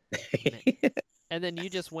 Man. And then you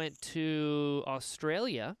just went to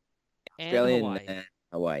Australia and Australian Hawaii.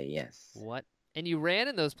 Hawaii, yes. What? And you ran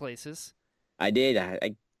in those places. I did.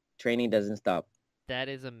 Training doesn't stop, That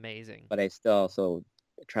is amazing. but I still also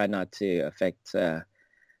try not to affect the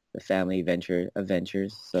family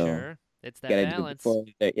adventures. So Sure. It's that gotta do it balance. before.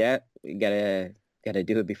 Yeah, you gotta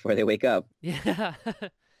do it before they wake up. Yeah.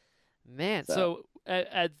 Man, So so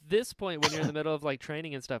at this point when you're in the middle of like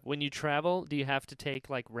training and stuff, when you travel, do you have to take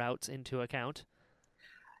like routes into account?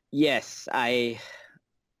 yes, I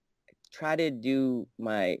try to do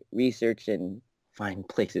my research and find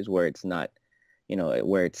places where it's not,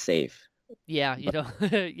 where it's safe. Yeah, you But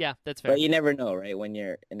know. Yeah, that's but fair. you never know, right? When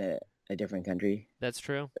you're in a different country. That's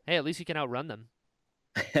true. Hey, at least you can outrun them.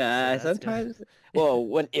 So that's good. Sometimes, well,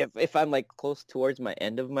 when if I'm like close towards my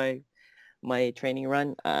end of my training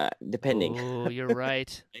run, depending. Oh, you're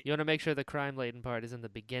right. You want to make sure the crime laden part is in the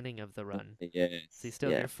beginning of the run. So you Yes, still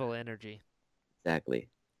have yeah, your full energy. exactly.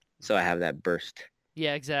 So I have that burst.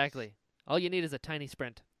 Yeah, exactly. All you need is a tiny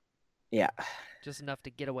sprint, Yeah, just enough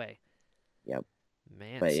to get away. yep.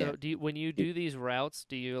 Man, But yeah, so when you do these routes,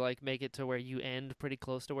 do you like make it to where you end pretty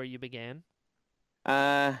close to where you began?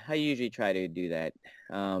 I usually try to do that.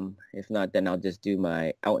 If not, then I'll just do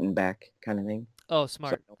my out and back kind of thing. Oh, So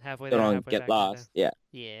smart. Halfway I there, don't halfway get back kind of. lost. Yeah,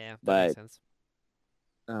 Yeah, that makes but sense.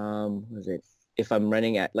 was it if I'm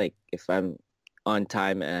running at like if I'm on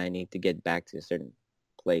time and I need to get back to a certain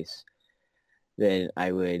place, then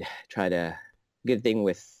I would try to good thing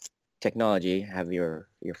with technology, have your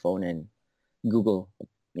phone and Google,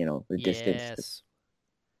 the distance. Yes.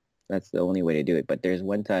 That's the only way to do it. But there's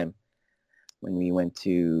one time when we went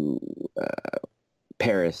to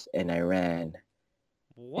Paris, and I ran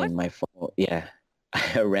What? in my phone. Yeah,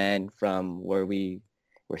 I ran from where we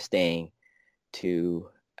were staying to,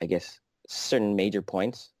 I guess, certain major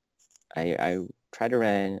points. I tried to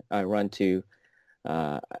run to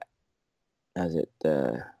uh as it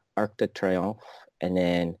the Arc de Triomphe, and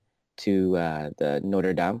then to the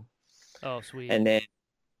Notre Dame, Oh, sweet. and then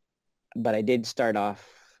but I did start off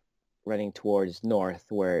running towards north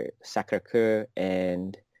where Sacré-Cœur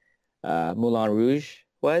and Moulin Rouge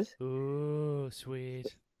was. Ooh, sweet.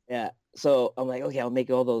 Yeah. So I'm like, okay, I'll make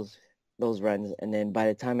all those runs, and then by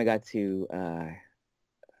the time I got to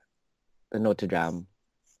the Notre Dame,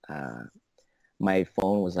 uh, my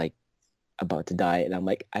phone was like about to die, and I'm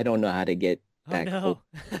like, I don't know how to get Oh back home.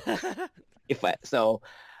 no. If I so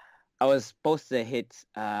I was supposed to hit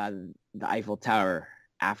the Eiffel Tower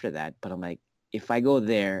after that, but I'm like, if I go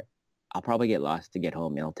there, I'll probably get lost to get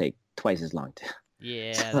home, and it'll take twice as long to.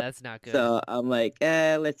 Yeah, So, that's not good. so I'm like,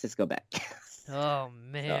 let's just go back. Oh So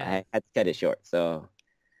man. I had to cut it short. So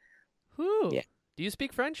Whew. yeah, Do you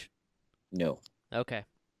speak French? no, Okay.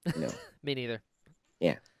 no, Me neither.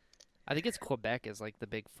 yeah, I think it's Quebec is like the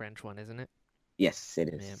big French one, isn't it? yes,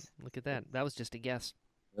 it Man, is. look at that. That was just a guess.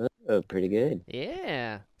 Oh, pretty good.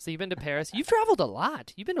 Yeah. So you've been to Paris. You've traveled a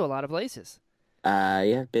lot. You've been to a lot of places.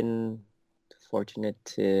 Yeah, I've been fortunate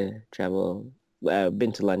to travel.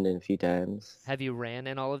 Been to London a few times. Have you ran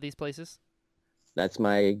in all of these places? That's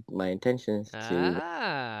my intentions to.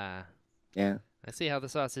 Ah. Yeah. I see how the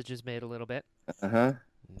sausage is made a little bit. Uh-huh.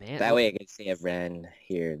 Man, That well, way I can say I've ran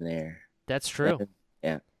here and there. that's true.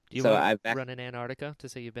 Yeah. Do you So want to I've run in Antarctica to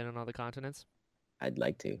say you've been on all the continents? I'd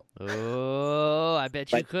like to. Oh, I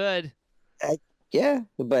bet you But could. yeah,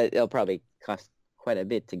 but it'll probably cost quite a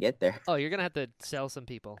bit to get there. Oh, you're gonna have to sell some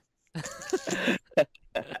people.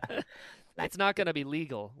 Like, It's not gonna be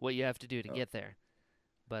legal what you have to do to oh, get there,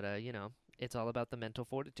 but it's all about the mental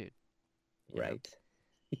fortitude. You know. right.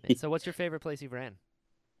 Man, so, what's your favorite place you've ran?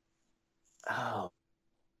 Oh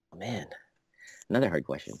man, another hard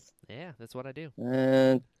question. Yeah, that's what I do.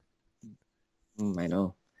 I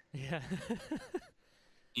know. Yeah,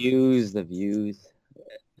 The views.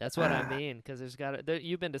 that's what I Ah, mean. Because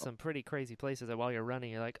you've been to some pretty crazy places that while you're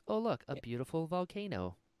running, you're like, oh look, a yeah, beautiful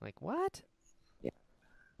volcano. Like what? yeah.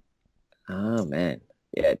 Oh man,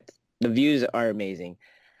 yeah. The views are amazing.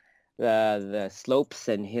 The slopes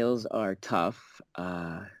and hills are tough.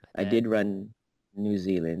 I I bet. did run New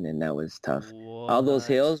Zealand, and that was tough. All those What?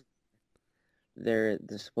 hills, they're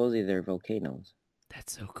supposedly they're volcanoes.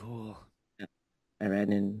 That's so cool. Yeah. I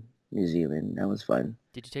ran in New Zealand. That was fun.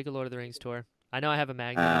 Did you take a Lord of the Rings tour? I know I have a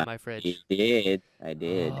magnet on Uh, my I fridge. did. I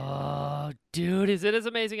did. Oh, dude, is it as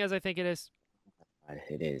amazing as I think it is?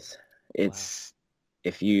 It is. Wow. It's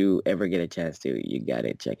if you ever get a chance to, you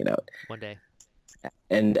gotta check it out. One day.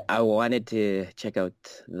 And I wanted to check out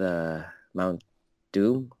the Mount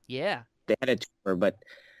Doom. Yeah, They had a tour, but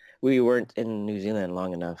we weren't in New Zealand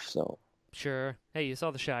long enough, so sure. Hey, you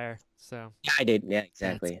saw the Shire, so yeah, I did. Yeah, that's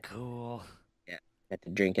exactly. cool. Yeah, got to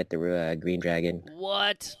drink at the Green Dragon.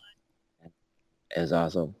 What? It was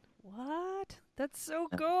awesome. What? That's so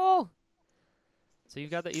cool. So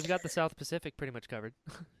you've got the South Pacific pretty much covered.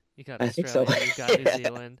 You got I think so. Australia, you've got New Yeah.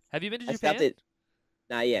 Zealand. Have you been to I stopped Japan? it.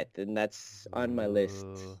 Not yet, and that's on my list.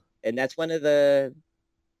 Ooh. And that's one of the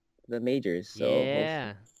majors. So hopefully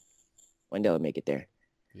Yeah. one day I'll make it there.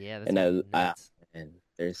 Yeah, that's And gonna be nuts. and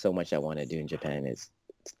there's so much I want to do in Japan. It's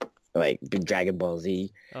like big Dragon Ball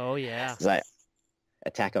Z. Oh yeah, It's like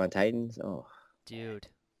Attack on Titans. Oh, dude.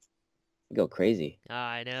 go crazy.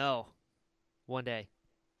 I know. One day.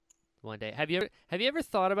 One day. Have you ever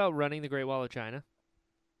thought about running the Great Wall of China?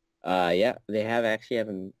 Yeah, they have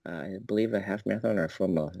I believe a half marathon or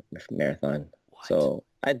a marathon. What? So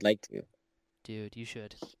I'd like to. Dude, you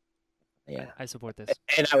should. I, Yeah, I support this.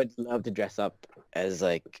 and I would love to dress up as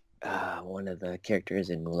like one of the characters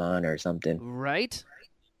in Mulan or something. Right?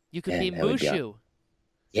 You could be And that would be awesome. Mushu.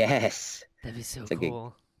 Yes, That'd be so it's a good,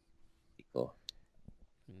 cool. cool.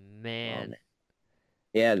 Oh Man. man,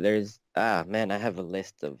 yeah. There's man, I have a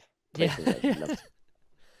list of Yeah. places I'd love to.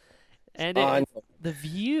 And Oh the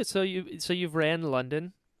view, so you've ran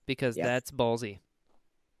London because yeah, that's ballsy.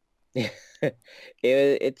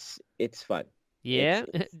 it's fun. Yeah?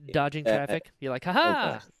 Dodging Uh, traffic. You're like, oh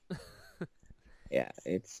haha. gosh, yeah.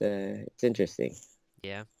 It's interesting.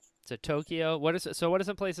 Yeah. So Tokyo, what are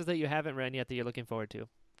some places that you haven't ran yet that you're looking forward to?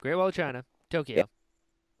 Great Wall of China, Yeah, Tokyo.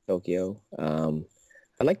 Tokyo.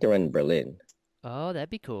 I'd like to run Berlin. Oh, that'd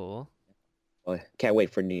be cool. Oh, can't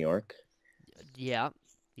wait for New York. Yeah.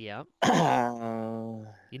 Yeah. Oh,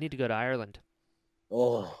 You need to go to Ireland. that's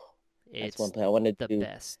one It's place I want to the do.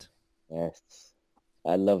 best. Yes.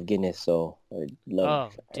 I love Guinness, so I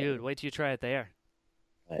love. Oh, dude, wait till you try it there.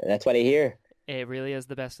 That's what I hear. It really is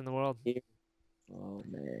the best in the world. Oh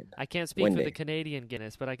man, I can't speak one for the day. Canadian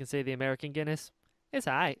Guinness, but I can say the American Guinness, it's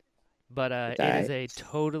alright. But It's it is alright. a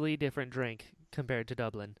totally different drink compared to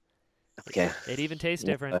Dublin. Okay. It even tastes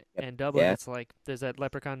Yeah. different. And Dublin, Yeah. it's like there's that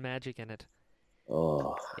leprechaun magic in it.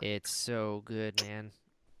 Oh, It's so good, man.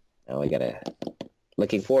 now I gotta.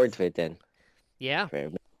 Looking forward to it then. Yeah,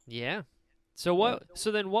 For yeah. So yeah. what?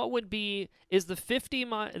 So then, what would be? Is the 50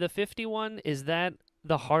 one? Is that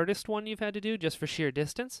the hardest one you've had to do just for sheer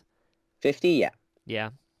distance? 50, yeah. Yeah,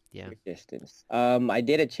 yeah. Your distance. I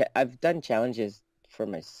did I've done challenges for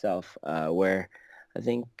myself, where I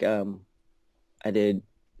think I did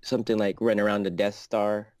something like run around the Death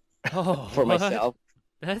Star Oh, for what? myself,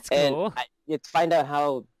 That's and cool. it's find out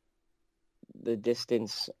how the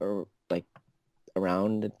distance or like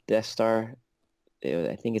around the Death Star.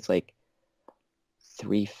 I think it's like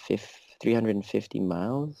 350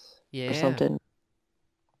 miles or Yeah. something.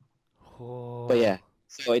 But Oh, yeah,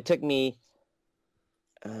 so it took me.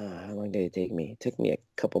 How long did it take me? It took me a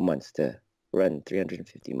couple months to run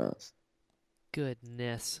 350 miles.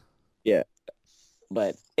 goodness. Yeah,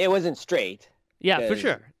 but it wasn't straight Yeah, for because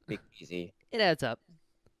sure. it's easy, It adds up.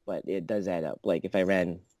 but it does add up. Like if I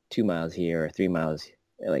ran 2 miles here or 3 miles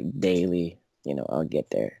like daily, I'll get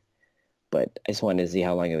there. But I just wanted to see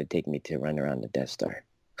how long it would take me to run around the Death Star.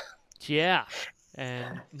 Yeah.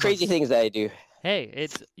 And Crazy things that I do. hey,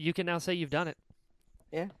 it's you can now say you've done it,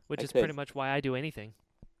 Yeah, which I is pretty could. much why I do anything.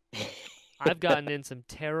 I've gotten in some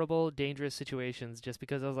terrible, dangerous situations just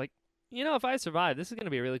because I was like, if I survive, this is going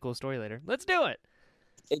to be a really cool story later. Let's do it.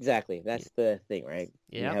 Exactly. Y- That's the thing, right?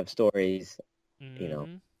 You Yep. have stories,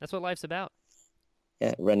 That's what life's about.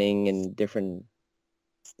 yeah, running in different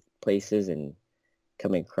places and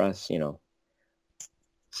coming across,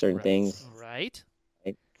 certain Right. things. Right.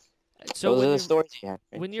 Right? So Those are when the you're stories you have,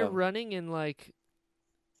 right? when you're So running in like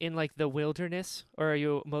the wilderness, or are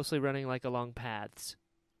you mostly running like along paths?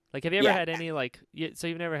 Like, have you ever yeah, had any so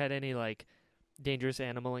you've never had any like dangerous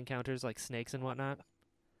animal encounters like snakes and whatnot?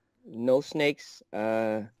 no snakes.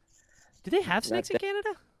 Do they have Not snakes in that.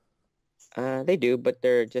 Canada? They do, but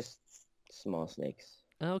they're just small snakes,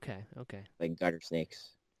 Okay, okay. like garter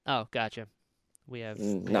snakes. Oh, gotcha. We have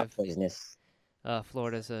we Not have poisonous.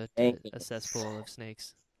 Florida's a, Thank a goodness. cesspool of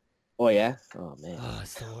snakes. Oh yeah. Oh man. Oh,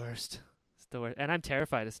 it's the worst. It's the worst. And I'm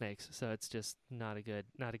terrified of snakes, so it's just not a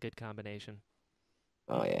good combination.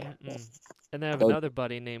 Oh yeah. Mm-mm-mm. And then I have Those. another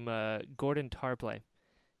buddy named Gordon Tarplay.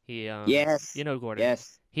 He Yes. you know Gordon.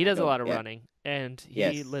 Yes. He I does a know. lot of Yeah. running, and he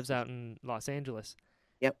Yes. lives out in Los Angeles.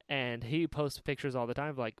 Yep. And he posts pictures all the time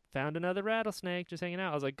of like found another rattlesnake just hanging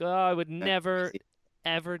out. I was like, oh, I would never Crazy.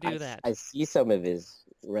 ever I do that. I see some of his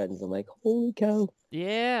runs. I'm like, holy cow.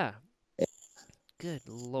 Yeah. Good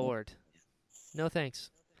lord. No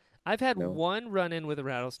thanks. I've had No. one run in with a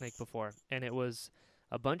rattlesnake before, and it was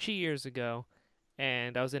a bunch of years ago,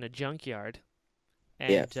 and I was in a junkyard,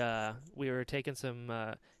 Yeah. and we were taking some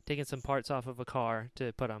parts off of a car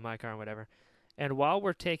to put on my car and whatever. And while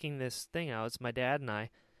we're taking this thing out, it's my dad and I'm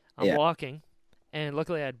Yeah. walking, and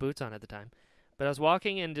luckily I had boots on at the time. But I was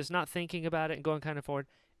walking and just not thinking about it and going kind of forward,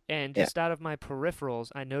 and Yeah. just out of my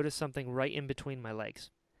peripherals, I noticed something right in between my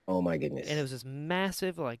legs. Oh my And it goodness. was this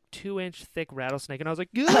massive, like 2-inch thick rattlesnake, and I was like,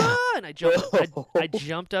 "Ah!" And I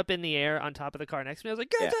jumped up in the air on top of the car next to me. I was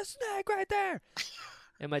like, Yeah. "There's a snake right there!"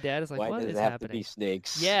 And my dad is like, Why "What does it is have to be happening?"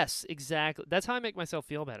 snakes? Yes, exactly. That's how I make myself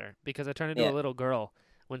feel better because I turn into a Yeah. little girl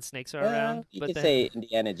when snakes are Well, around. you But could then say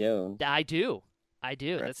Indiana Jones. I do, I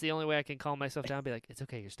do. Right. That's the only way I can calm myself down. And be like, "It's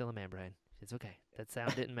okay. You're still a man, Brian. It's okay. That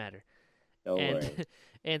sound didn't matter." Don't worry. And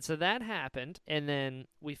and so that happened, and then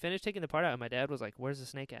we finished taking the part out, and my dad was like, "Where's the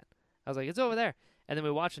snake at?" I was like, "It's over there." And then we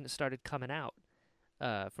watched, and it started coming out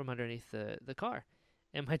from underneath the car.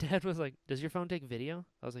 And my dad was like, "Does your phone take video?"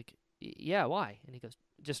 I was like, "Yeah, why?" And he goes,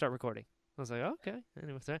 "Just start recording." I was like, "Okay."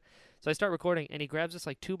 Anyway, so I start recording, and he grabs this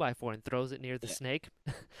like 2x4 and throws it near the Yeah. snake,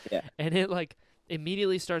 Yeah. and it like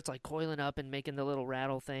immediately starts like coiling up and making the little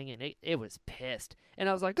rattle thing, and it was pissed. And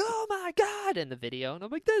I was like, "Oh my god!" in the video, and I'm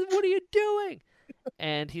like, "What are you doing?"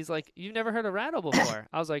 And he's like, "You've never heard a rattle before?"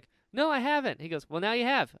 I was like, "No, I haven't." He goes, "Well, now you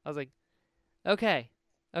have." I was like, "Okay,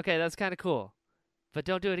 okay, that's kind of cool, but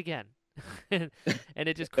don't do it again." and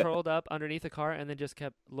it just curled up underneath the car and then just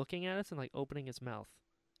kept looking at us and like opening its mouth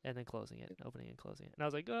and then closing it, opening and closing it. And I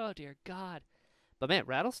was like, "Oh dear God!" But man,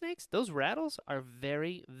 rattlesnakes, those rattles are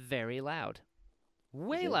very, very loud. Is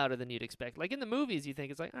Way it? louder than you'd expect. Like in the movies, you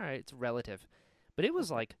think it's like, all right, it's relative. But it was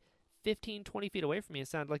Okay. like 15, 20 feet away from me. It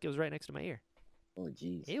sounded like it was right next to my ear. Oh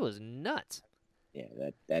geez. It was nuts. Yeah,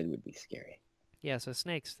 that would be scary. Yeah, so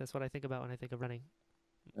snakes, that's what I think about when I think of running.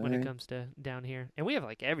 All when it right. comes to down here. And we have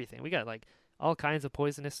like everything. We got like all kinds of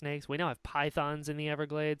poisonous snakes. We now have pythons in the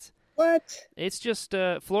Everglades. What? It's just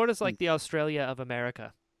Florida's like the Jeez. Australia of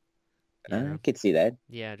America, you I know. could see that.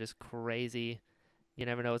 Yeah, just crazy. You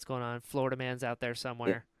never know what's going on. Florida man's out there Yeah.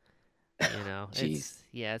 somewhere. You know, Jeez.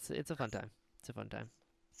 it's a fun time. It's a fun time.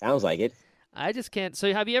 Sounds like it. I just can't.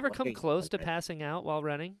 So, have you ever come Okay. close to passing out while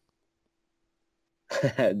running?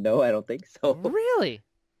 No, I don't think so. Really?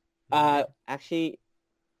 Man. Actually,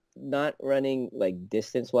 not running like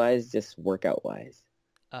distance wise, just workout wise.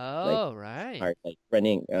 Like Oh, right. hard, like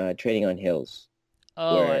running, training on hills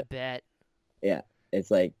Oh, I where, bet. yeah,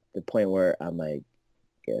 it's like the point where I'm like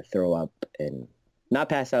throw up and not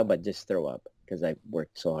pass out, but just throw up because I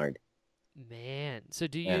worked so hard. Man. So,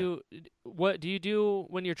 Yeah. what do you do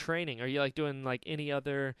when you're training? Are you like doing like any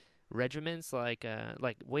other regiments like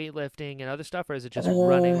weightlifting and other stuff, or is it just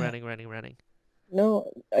running, Uh, running, running, running?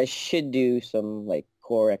 no, I should do some like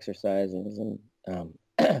core exercises and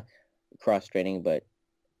cross training, but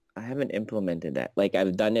I haven't implemented that. Like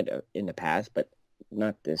I've done it in the past, but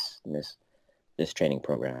not this training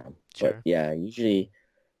program. But Sure. yeah, usually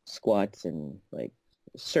squats and like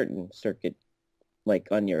certain circuit, like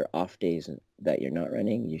on your off days that you're not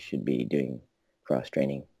running, you should be doing cross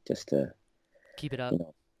training just to, Keep it up. you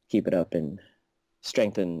know, keep it up and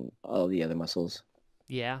strengthen all the other muscles.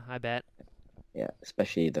 Yeah, I bet. Yeah,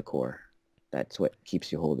 especially the core. That's what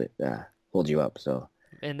keeps you hold you up. So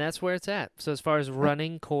And that's where it's at. So, as far as uh,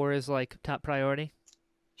 running, core is like top priority.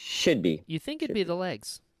 should be, You think it'd should be be. the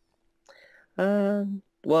legs?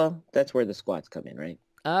 Well, that's where the squats come in, right?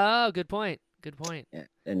 Oh, good point. Good point. Yeah,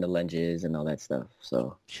 and the lunges and all that stuff.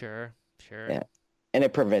 So Sure, sure, yeah, and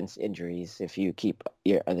it prevents injuries if you keep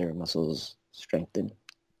your other muscles strengthened.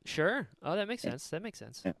 sure. Oh, that makes Yeah, sense. That makes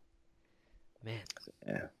sense. yeah, Man,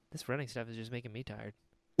 yeah. this running stuff is just making me tired.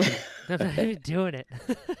 I'm not even doing it.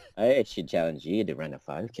 I should challenge you to run a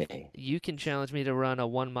 5K. You can challenge me to run a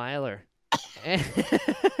 1 miler.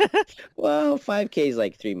 Well, 5K is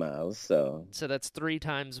like 3 miles, so So that's 3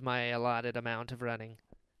 times my allotted amount of running.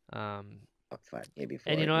 Um, 5K and you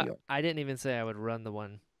before know New what? York. I didn't even say I would run the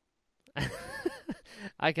one.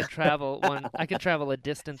 I could travel one. I could travel a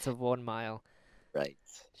distance of 1 mile. Right.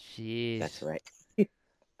 That's Jeez, right.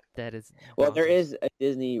 that is Well, there bonkers. is a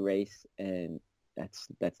Disney race, and that's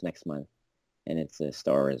next month, and it's a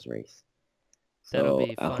Star Wars race. That'll So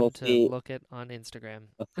be fun to hopefully, look at on Instagram.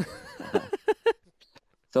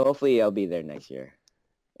 so hopefully I'll be there next year.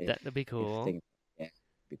 If That'd be if cool. things, yeah,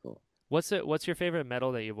 be cool. What's your favorite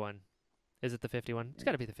medal that you won? Is it the 51? It's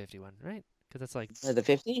got to be the 51, right? Because that's like, The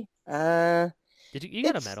 50? did you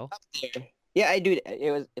got a It's medal? up there. Yeah, I do.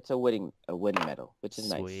 It's a wooden medal, which is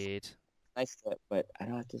nice. Sweet. Nice, but I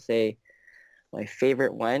don't have to say my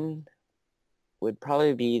favorite one would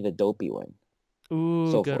probably be the dopey one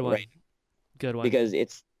Ooh, so good far, right? one. Good one. Because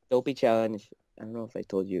it's dopey challenge. I don't know if I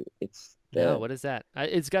told you. It's No, the what is that?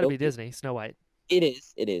 It's got to be dopey. Disney. Snow White. It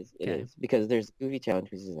is. It is. It Okay. is because there's goofy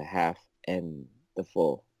challenge, which is a half and the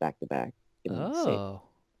full back to back in the same. Oh,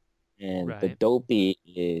 And the right. dopey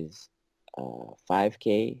is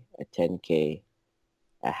 5K, a 10K,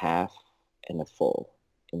 a half, and a full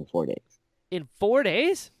in 4 days. In 4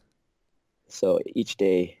 days? So each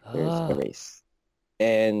day there's a Oh, race.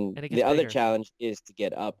 And and it gets the other bigger. challenge is to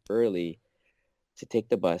get up early to take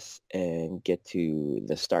the bus and get to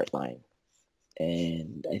the start line.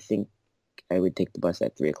 And I think I would take the bus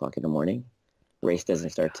at 3 o'clock in the morning. Oh Race doesn't my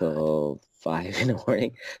start God. till 5 in the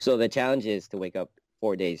morning. So the challenge is to wake up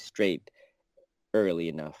 4 days straight early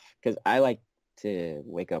enough. Because I like to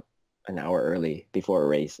wake up an hour early before a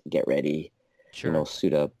race, get ready, Sure.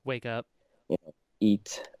 suit up, Wake up.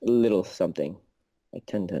 eat a little something. I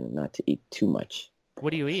tend to not to eat too much.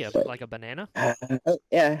 What do you eat? But Like a banana?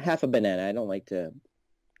 yeah, half a banana. I don't like to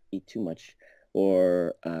eat too much.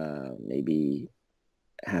 Or maybe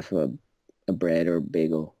half a bread or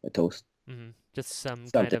bagel, a toast, Just some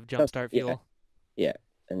kind something. of jumpstart Yeah, fuel. yeah.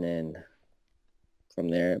 And then from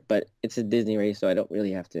there, but it's a Disney race, so I don't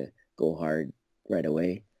really have to go hard right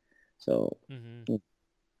away. So, hmm mm,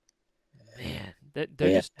 Man, but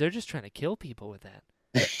yeah. they're just trying to kill people with that.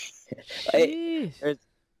 I, Jeez. there's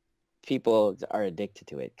people are addicted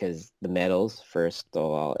to it because the medals, first of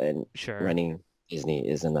all, and Sure. running Disney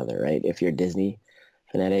is another, right? If you're Disney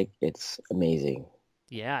fanatic, it's amazing.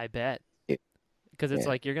 Yeah, I bet. Because it's Yeah,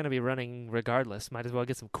 like you're gonna be running regardless. Might as well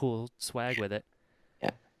get some cool swag with it.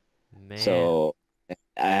 yeah. Man, So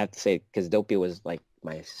I have to say, because Dopey was like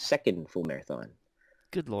my second full marathon,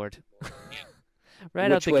 good lord.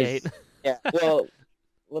 Right out which the gate. was, yeah, well,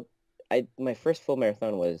 my first full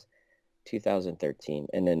marathon was 2013,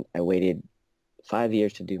 and then I waited 5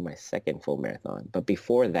 years to do my second full marathon. But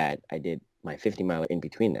before that, I did my 50-miler in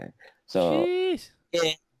between that. So, Jeez.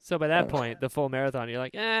 yeah. So by that point, the full marathon, you're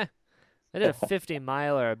like, I did a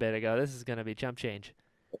 50-miler a bit ago. This is gonna be chump change.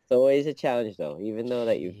 It's always a challenge, though. Even though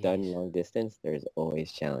that you've done Jeez. long distance, there's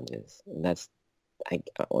always challenges. And I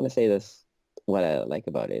want to say this, what I like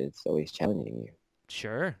about it. It's always challenging you.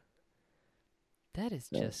 Sure. That is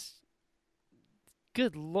So, just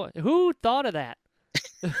good lord. Who thought of that?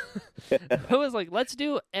 Who was like, let's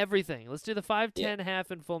do everything. Let's do the 5, yeah. 10,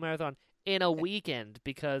 half, and full marathon in a weekend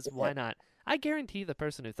because why not? I guarantee the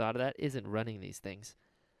person who thought of that isn't running these things.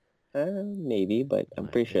 Maybe, but I'm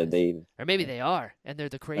My pretty sure goodness. they Or maybe they are, and they're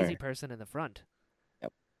the crazy are. person in the front.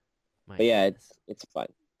 Yep. My But yeah, goodness. it's fun.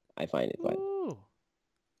 I find it fun. Ooh.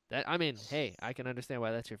 I mean, hey, I can understand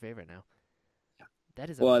why that's your favorite now. That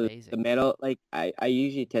is Well, the amazing. medal, like I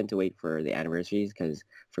usually tend to wait for the anniversaries because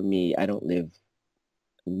for me, I don't live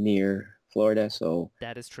near Florida, so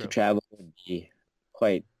That is to true. travel would be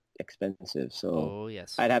quite expensive. So Oh,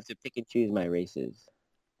 yes. I'd have to pick and choose my races.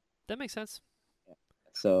 That makes sense.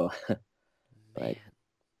 So, Man. but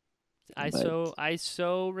but I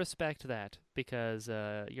so respect that because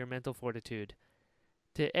your mental fortitude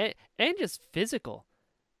and just physical.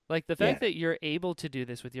 Like the fact yeah, that you're able to do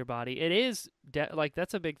this with your body, it is like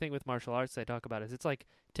that's a big thing with martial arts I talk about is it's like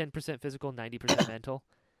 10% physical, 90% mental.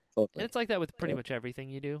 And totally. it's like that with pretty Yeah, much everything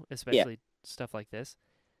you do, yeah, especially stuff like this.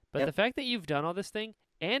 But the yep. fact that you've done all this thing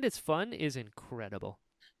and it's fun is incredible.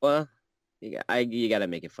 Well, you gotta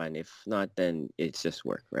make it fun. If not, then it's just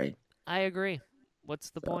work, right? I agree.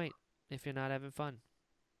 What's the So point if you're not having fun?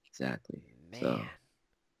 exactly. Man. So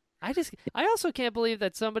I also can't believe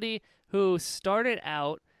that somebody who started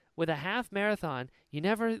out with a half marathon, you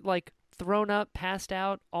never like thrown up, passed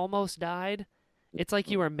out, almost died. It's like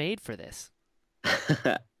you were made for this.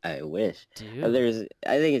 I wish. Dude.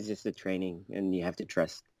 I think it's just the training, and you have to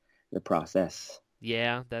trust the process.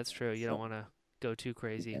 Yeah, that's true. You don't So want to go too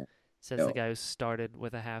crazy. yeah, Says the no, guy who started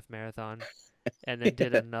with a half marathon and then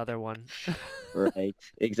did another one. right,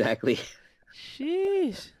 exactly.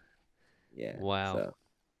 Sheesh. Yeah. Wow. So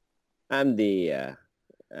I'm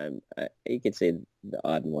you could say the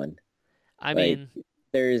odd one. I Like mean,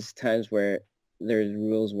 there's times where there's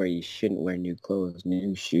rules where you shouldn't wear new clothes,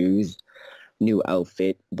 new shoes, new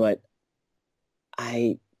outfit, but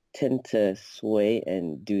I tend to sway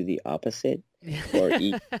and do the opposite or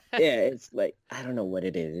eat. Yeah, it's like I don't know what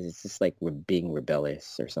it is. It's just like we're being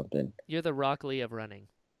rebellious or something. you're the Rock Lee of running.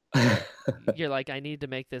 You're like, I need to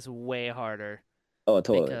make this way harder Oh,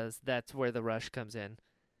 totally. because that's where the rush comes in.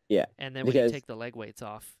 Yeah, And then when you because take the leg weights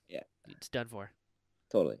off, yeah, it's done for.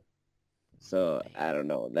 totally. So Man, I don't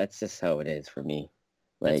know. That's just how it is for me.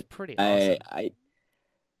 that's Like pretty I awesome. I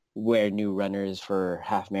wear new runners for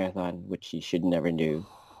half marathon, which you should never do.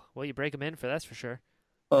 Well, you break them in for that's for sure.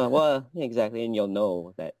 Well, yeah, exactly, and you'll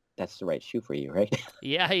know that that's the right shoe for you, right?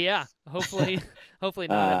 Yeah, yeah. Hopefully, hopefully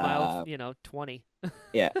not at mile, Uh, 20.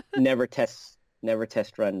 yeah, never test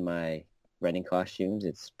run my running costumes.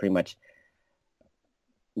 It's pretty much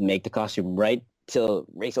make the costume right till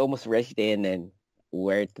almost race day, and then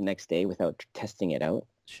wear it the next day without testing it out.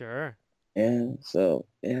 Sure. And so,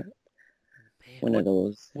 yeah, Man, one of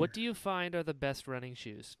those. what do you find are the best running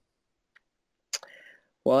shoes?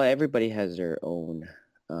 Well, everybody has their own,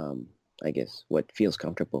 um, I guess, what feels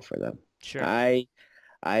comfortable for them. Sure. I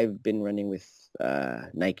I've been running with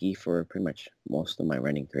Nike for pretty much most of my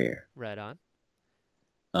running career. Right on.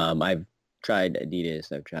 I've tried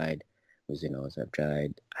Adidas, I've tried Mizuno's,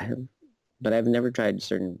 but I've never tried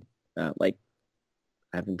certain like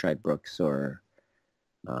I haven't tried Brooks or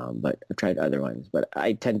but I've tried other ones. But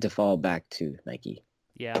I tend to fall back to Nike,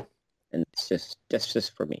 Yeah. and it's just that's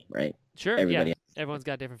just for me, right? Sure. Yeah. Everybody, Everyone's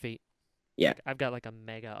got different feet. yeah. Like I've got like a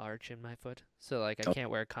mega arch in my foot, so like I Oh, can't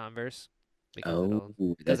wear Converse oh,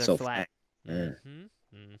 because that's they're so flat. flat. Uh, Mm-hmm.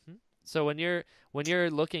 Mm-hmm. So when you're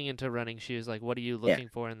looking into running shoes, like what are you yeah, looking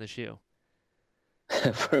for in the shoe?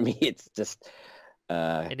 for me, it's just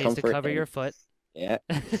It needs to comfort cover and your foot. yeah,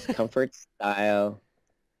 just comfort, style,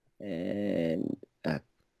 and I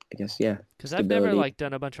guess yeah, Because I've never stability. like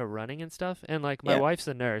done a bunch of running and stuff, and like my Yeah, wife's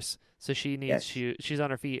a nurse, so she needs yes, shoe. She's on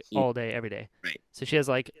her feet you, all day, every day. right. So she has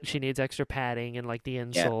like she needs extra padding and like the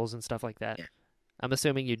Yeah, insoles and stuff like that. yeah. I'm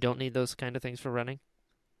assuming you don't need those kind of things for running.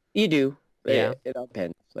 You do. Yeah, It all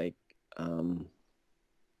depends. Like, um,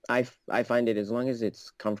 I find it as long as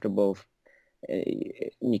it's comfortable,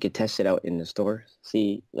 you could test it out in the store.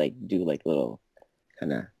 See, like, do like little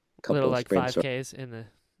kind of little couple like sprints or 5Ks in the.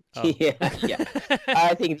 Oh. yeah, yeah.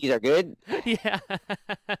 I think these are good. Yeah.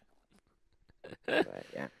 But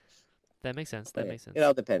yeah, That makes sense. but That makes it sense.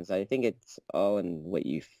 all depends. I think it's all in what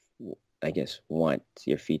I guess, want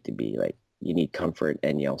your feet to be like, you need comfort,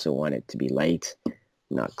 and you also want it to be light,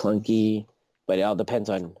 not clunky. But it all depends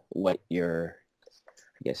on what I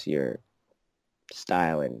guess, your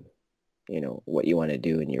style and, what you want to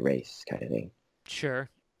do in your race kind of thing. Sure.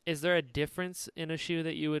 Is there a difference in a shoe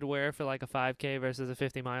that you would wear for like a 5K versus a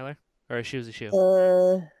 50 miler? Or a shoe's a shoe?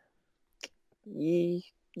 Uh,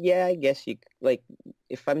 yeah, I guess like,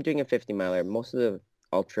 if I'm doing a 50 miler, most of the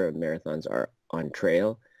ultra marathons are on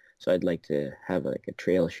trail. So I'd like to have like a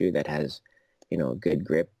trail shoe that has, good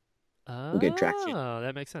grip, good traction. Oh,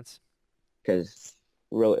 that makes sense. Because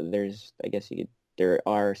I guess there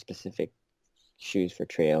are specific shoes for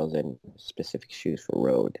trails and specific shoes for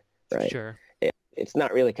road, right? Sure. It's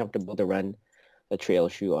not really comfortable to run a trail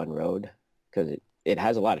shoe on road because it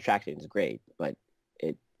has a lot of traction. It's great, but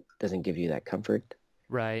it doesn't give you that comfort.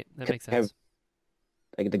 Right. That makes sense.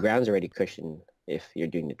 Like, the ground's already cushioned if you're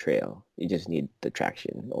doing the trail. You just need the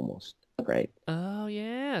traction almost, right? Oh,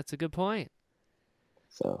 yeah. That's a good point.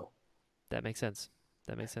 So, That makes sense.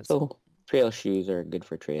 That makes sense. so trail shoes are good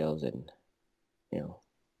for trails, and,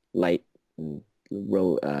 light and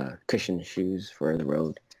cushion shoes for the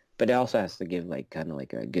road. But it also has to give like kind of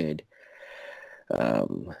like a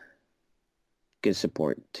um, good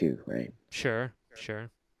support too, right? Sure. Sure.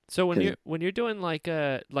 So when you're doing like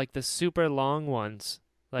the super long ones,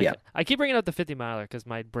 like Yeah. I keep bringing up the 50 miler because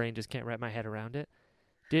my brain just can't wrap my head around it.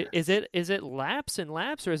 Is it laps and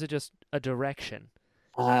laps or is it just a direction?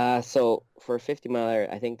 So for a 50 miler,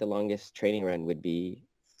 I think the longest training run would be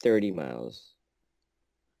 30 miles,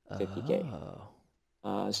 50K.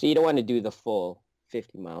 Oh. So you don't want to do the full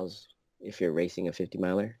 50 miles if you're racing a 50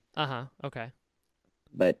 miler. Uh-huh. Okay.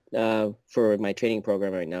 But for my training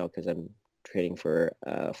program right now, because I'm training for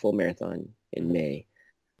a full marathon in Mhm. May,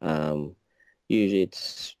 um, usually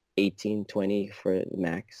it's 18, 20 for the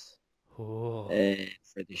max. Oh. And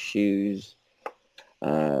for the shoes,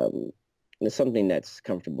 um, it's something that's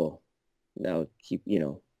comfortable. That'll keep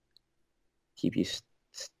you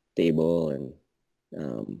stable, and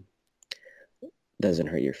um, doesn't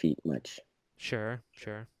hurt your feet much. Sure.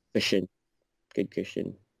 Sure. Cushion, good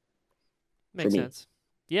cushion for Makes me. sense.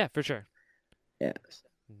 Yeah, for sure. Yeah.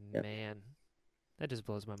 Yep. Man, that just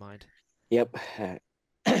blows my mind. Yep.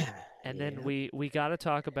 And then Yeah. we got to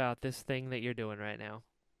talk about this thing that you're doing right now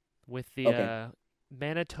with the Okay.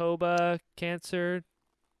 Manitoba Cancer.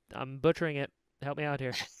 I'm butchering it. Help me out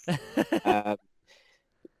here. Uh,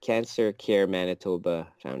 CancerCare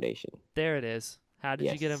Manitoba Foundation. There it is. How did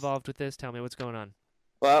you get Yes. involved with this? Tell me what's going on.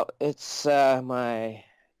 Well, it's my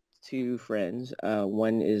two friends.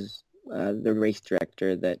 One is the race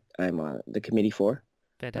director that I'm on the committee for,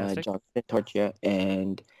 Fantastic. Jonathan Torchia,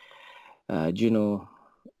 and Juno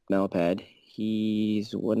Malpad.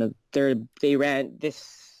 He's one of they ran.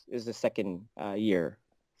 This is the second year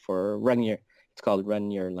for Run Your. It's called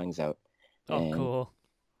Run Your Lungs Out, Oh, and cool.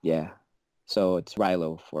 yeah, so it's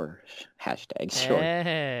Rilo for hashtag short.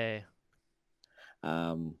 Hey.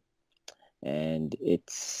 Um, and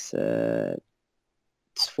it's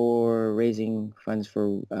for raising funds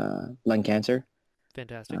for lung cancer.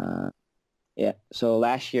 Fantastic. Yeah. So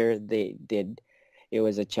last year it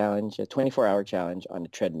was a challenge, a 24-hour challenge on a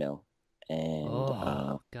treadmill, and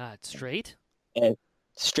Oh, God. Straight? and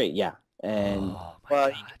straight, yeah. And Oh, my well,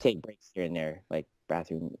 you can God. take breaks here and there, like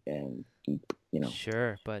bathroom and eat,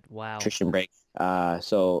 Sure, but wow. nutrition breaks.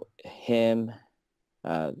 So him,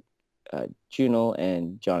 uh, Juno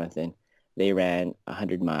and Jonathan, they ran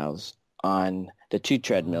 100 miles on the two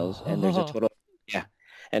treadmills, and there's a Oh, total, yeah,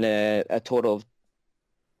 and a total of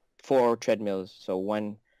four treadmills, so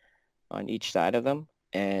one on each side of them,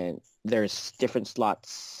 and there's different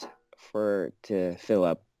slots to fill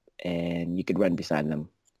up, and you could run beside them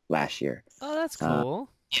last year. oh, that's Uh, cool.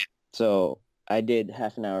 so I did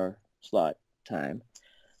half an hour slot time.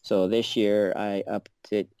 So this year I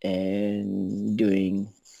upped it and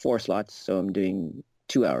doing four slots, so I'm doing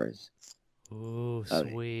 2 hours Ooh, of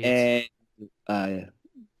it. sweet. And uh,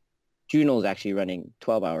 Juno's actually running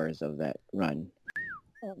 12 hours of that run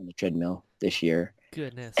on the treadmill this year.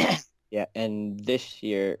 Goodness. Yeah, and this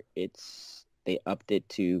year they upped it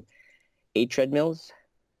to 8 treadmills.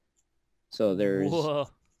 So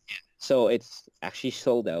Whoa. it's actually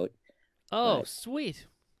sold out. Oh, But sweet.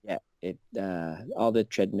 yeah, it all the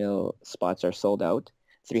treadmill spots are sold out.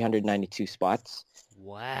 392 spots.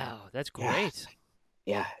 Wow, that's Yeah, great.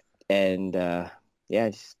 yeah, and yeah,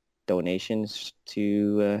 it's donations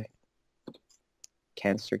to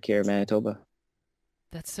CancerCare Manitoba.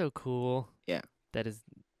 That's so cool. Yeah, That is,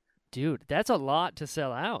 dude, that's a lot to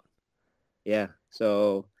sell out. yeah.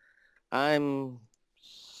 So I'm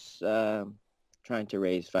uh, trying to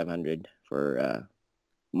raise 500 for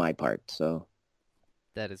my part. So,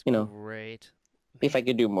 That is you know, great. if I Man.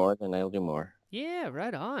 could do more, then I'll do more. Yeah,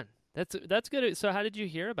 right on. That's good. So how did you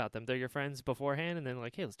hear about them? They're your friends beforehand, and then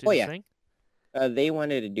like, hey, let's do Oh this yeah, thing. they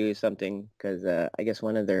wanted to do something because I guess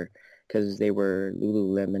because they were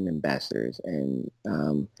Lululemon ambassadors, and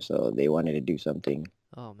so they wanted to do something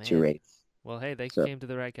Oh to man. raise. Well, hey, they So came to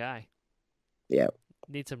the right guy. yeah,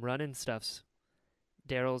 Need some running stuffs.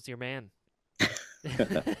 Darrell's your man.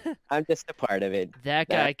 I'm just a part of it. That That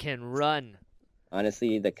guy can run.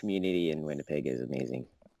 honestly, the community in Winnipeg is amazing.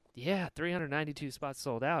 Yeah, 392 spots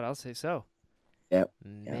sold out. I'll say so. Yep,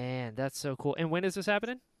 yep. Man, that's so cool. And when is this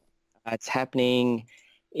happening? It's happening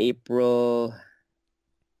April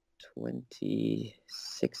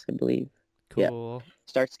 26th, I believe. Yeah, Cool.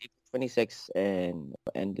 starts April 26th and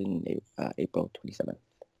will end in April 27th.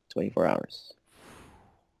 24 hours.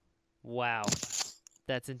 Wow.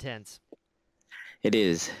 That's intense. It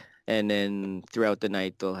is. And then throughout the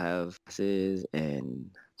night, they'll have classes and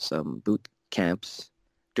some boot camps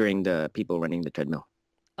during the people running the treadmill.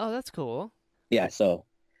 Oh, that's cool. Yeah, so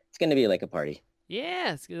it's going to be like a party.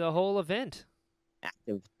 Yeah, it's the whole event.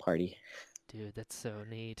 Active party. Dude, that's so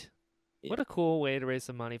neat. Yeah. What a cool way to raise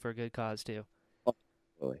some money for a good cause, too. Oh,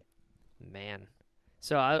 boy. Man.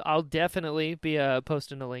 So I'll definitely be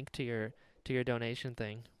posting a link to your donation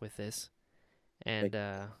thing with this. And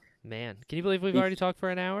man, can you believe we've already talked for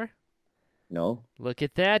an hour? No. Look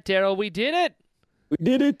at that, Darrell. We did it. We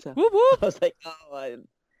did it. Whoop I whoop. was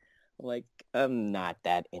like, I'm not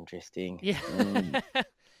that interesting. Yeah.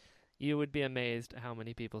 You would be amazed how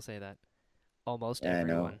many people say that. Almost Yeah, I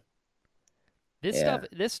know. everyone.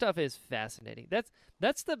 This stuff is fascinating.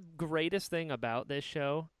 That's the greatest thing about this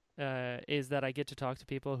show, is that I get to talk to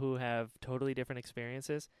people who have totally different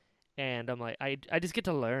experiences, and I'm like, I just get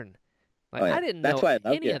to learn. Like Oh yeah, I didn't that's know why I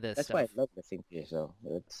love any you. of this That's why I stuff. love listening to your show.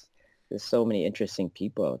 There's so many interesting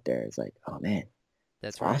people out there. It's like, oh man, it's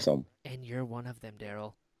That's right. awesome. And you're one of them,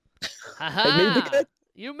 Darrell. I made the Ha-ha! cut.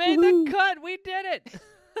 You made the Woohoo! cut. We did it.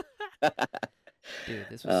 Dude,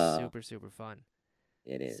 this was uh, super, super fun.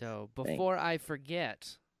 it is. So Thanks. before I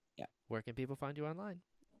forget, Yeah. where can people find you online?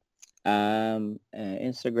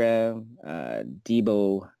 Instagram,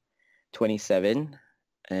 Debo27,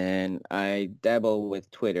 and I dabble with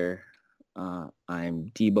Twitter. I'm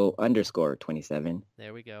Debo_27,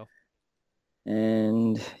 There we go.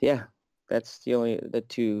 and yeah, that's the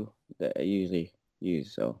two that I usually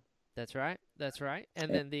use. So. That's right. That's right. And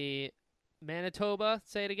Yeah. then the Manitoba,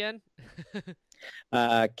 say it again.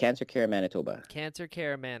 CancerCare Manitoba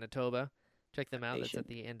CancerCare Manitoba. Check them out. That's Foundation. at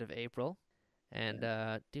the end of April. And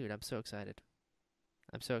dude, I'm so excited.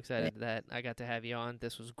 I'm so Yeah. excited that I got to have you on.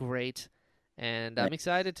 This was great. And I'm Nice.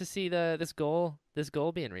 excited to see this goal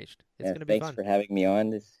being reached. It's Yeah, going to be thanks fun. for having me on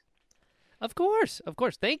this. Of course. Of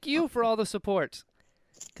course. Thank you for all the support,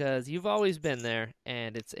 cuz you've always been there,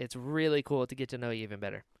 and it's really cool to get to know you even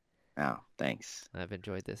better. Oh, thanks. I've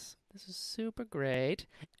enjoyed this. This is super great.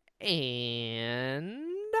 And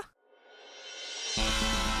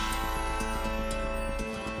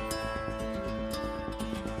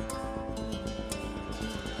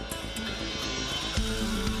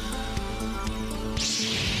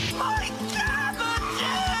My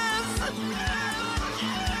cabbages!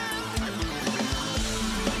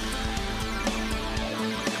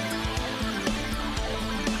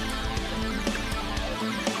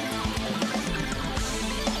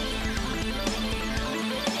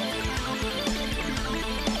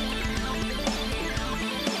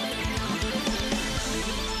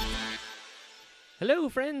 hello,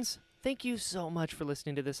 friends. Thank you so much for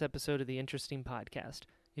listening to this episode of the Interesting Podcast.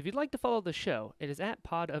 If you'd like to follow the show, it is at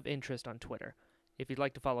Pod of Interest on Twitter. If you'd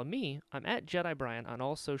like to follow me, I'm at Jedi Brian on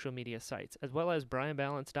all social media sites, as well as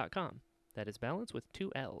brianballance.com. That is balance with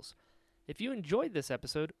 2 L's. If you enjoyed this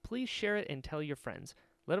episode, please share it and tell your friends.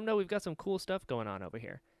 Let them know we've got some cool stuff going on over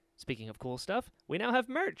here. Speaking of cool stuff, we now have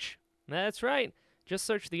merch. That's right. Just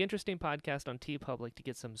search the Interesting Podcast on TeePublic to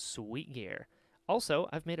get some sweet gear. Also,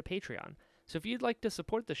 I've made a Patreon. So if you'd like to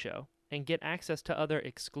support the show and get access to other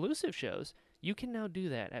exclusive shows, you can now do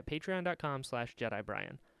that at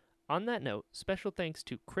patreon.com/JediBrian. On that note, special thanks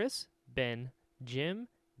to Chris, Ben, Jim,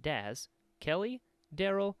 Daz, Kelly,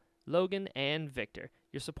 Darrell, Logan, and Victor.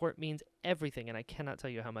 Your support means everything, and I cannot tell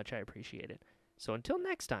you how much I appreciate it. So until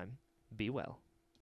next time, be well.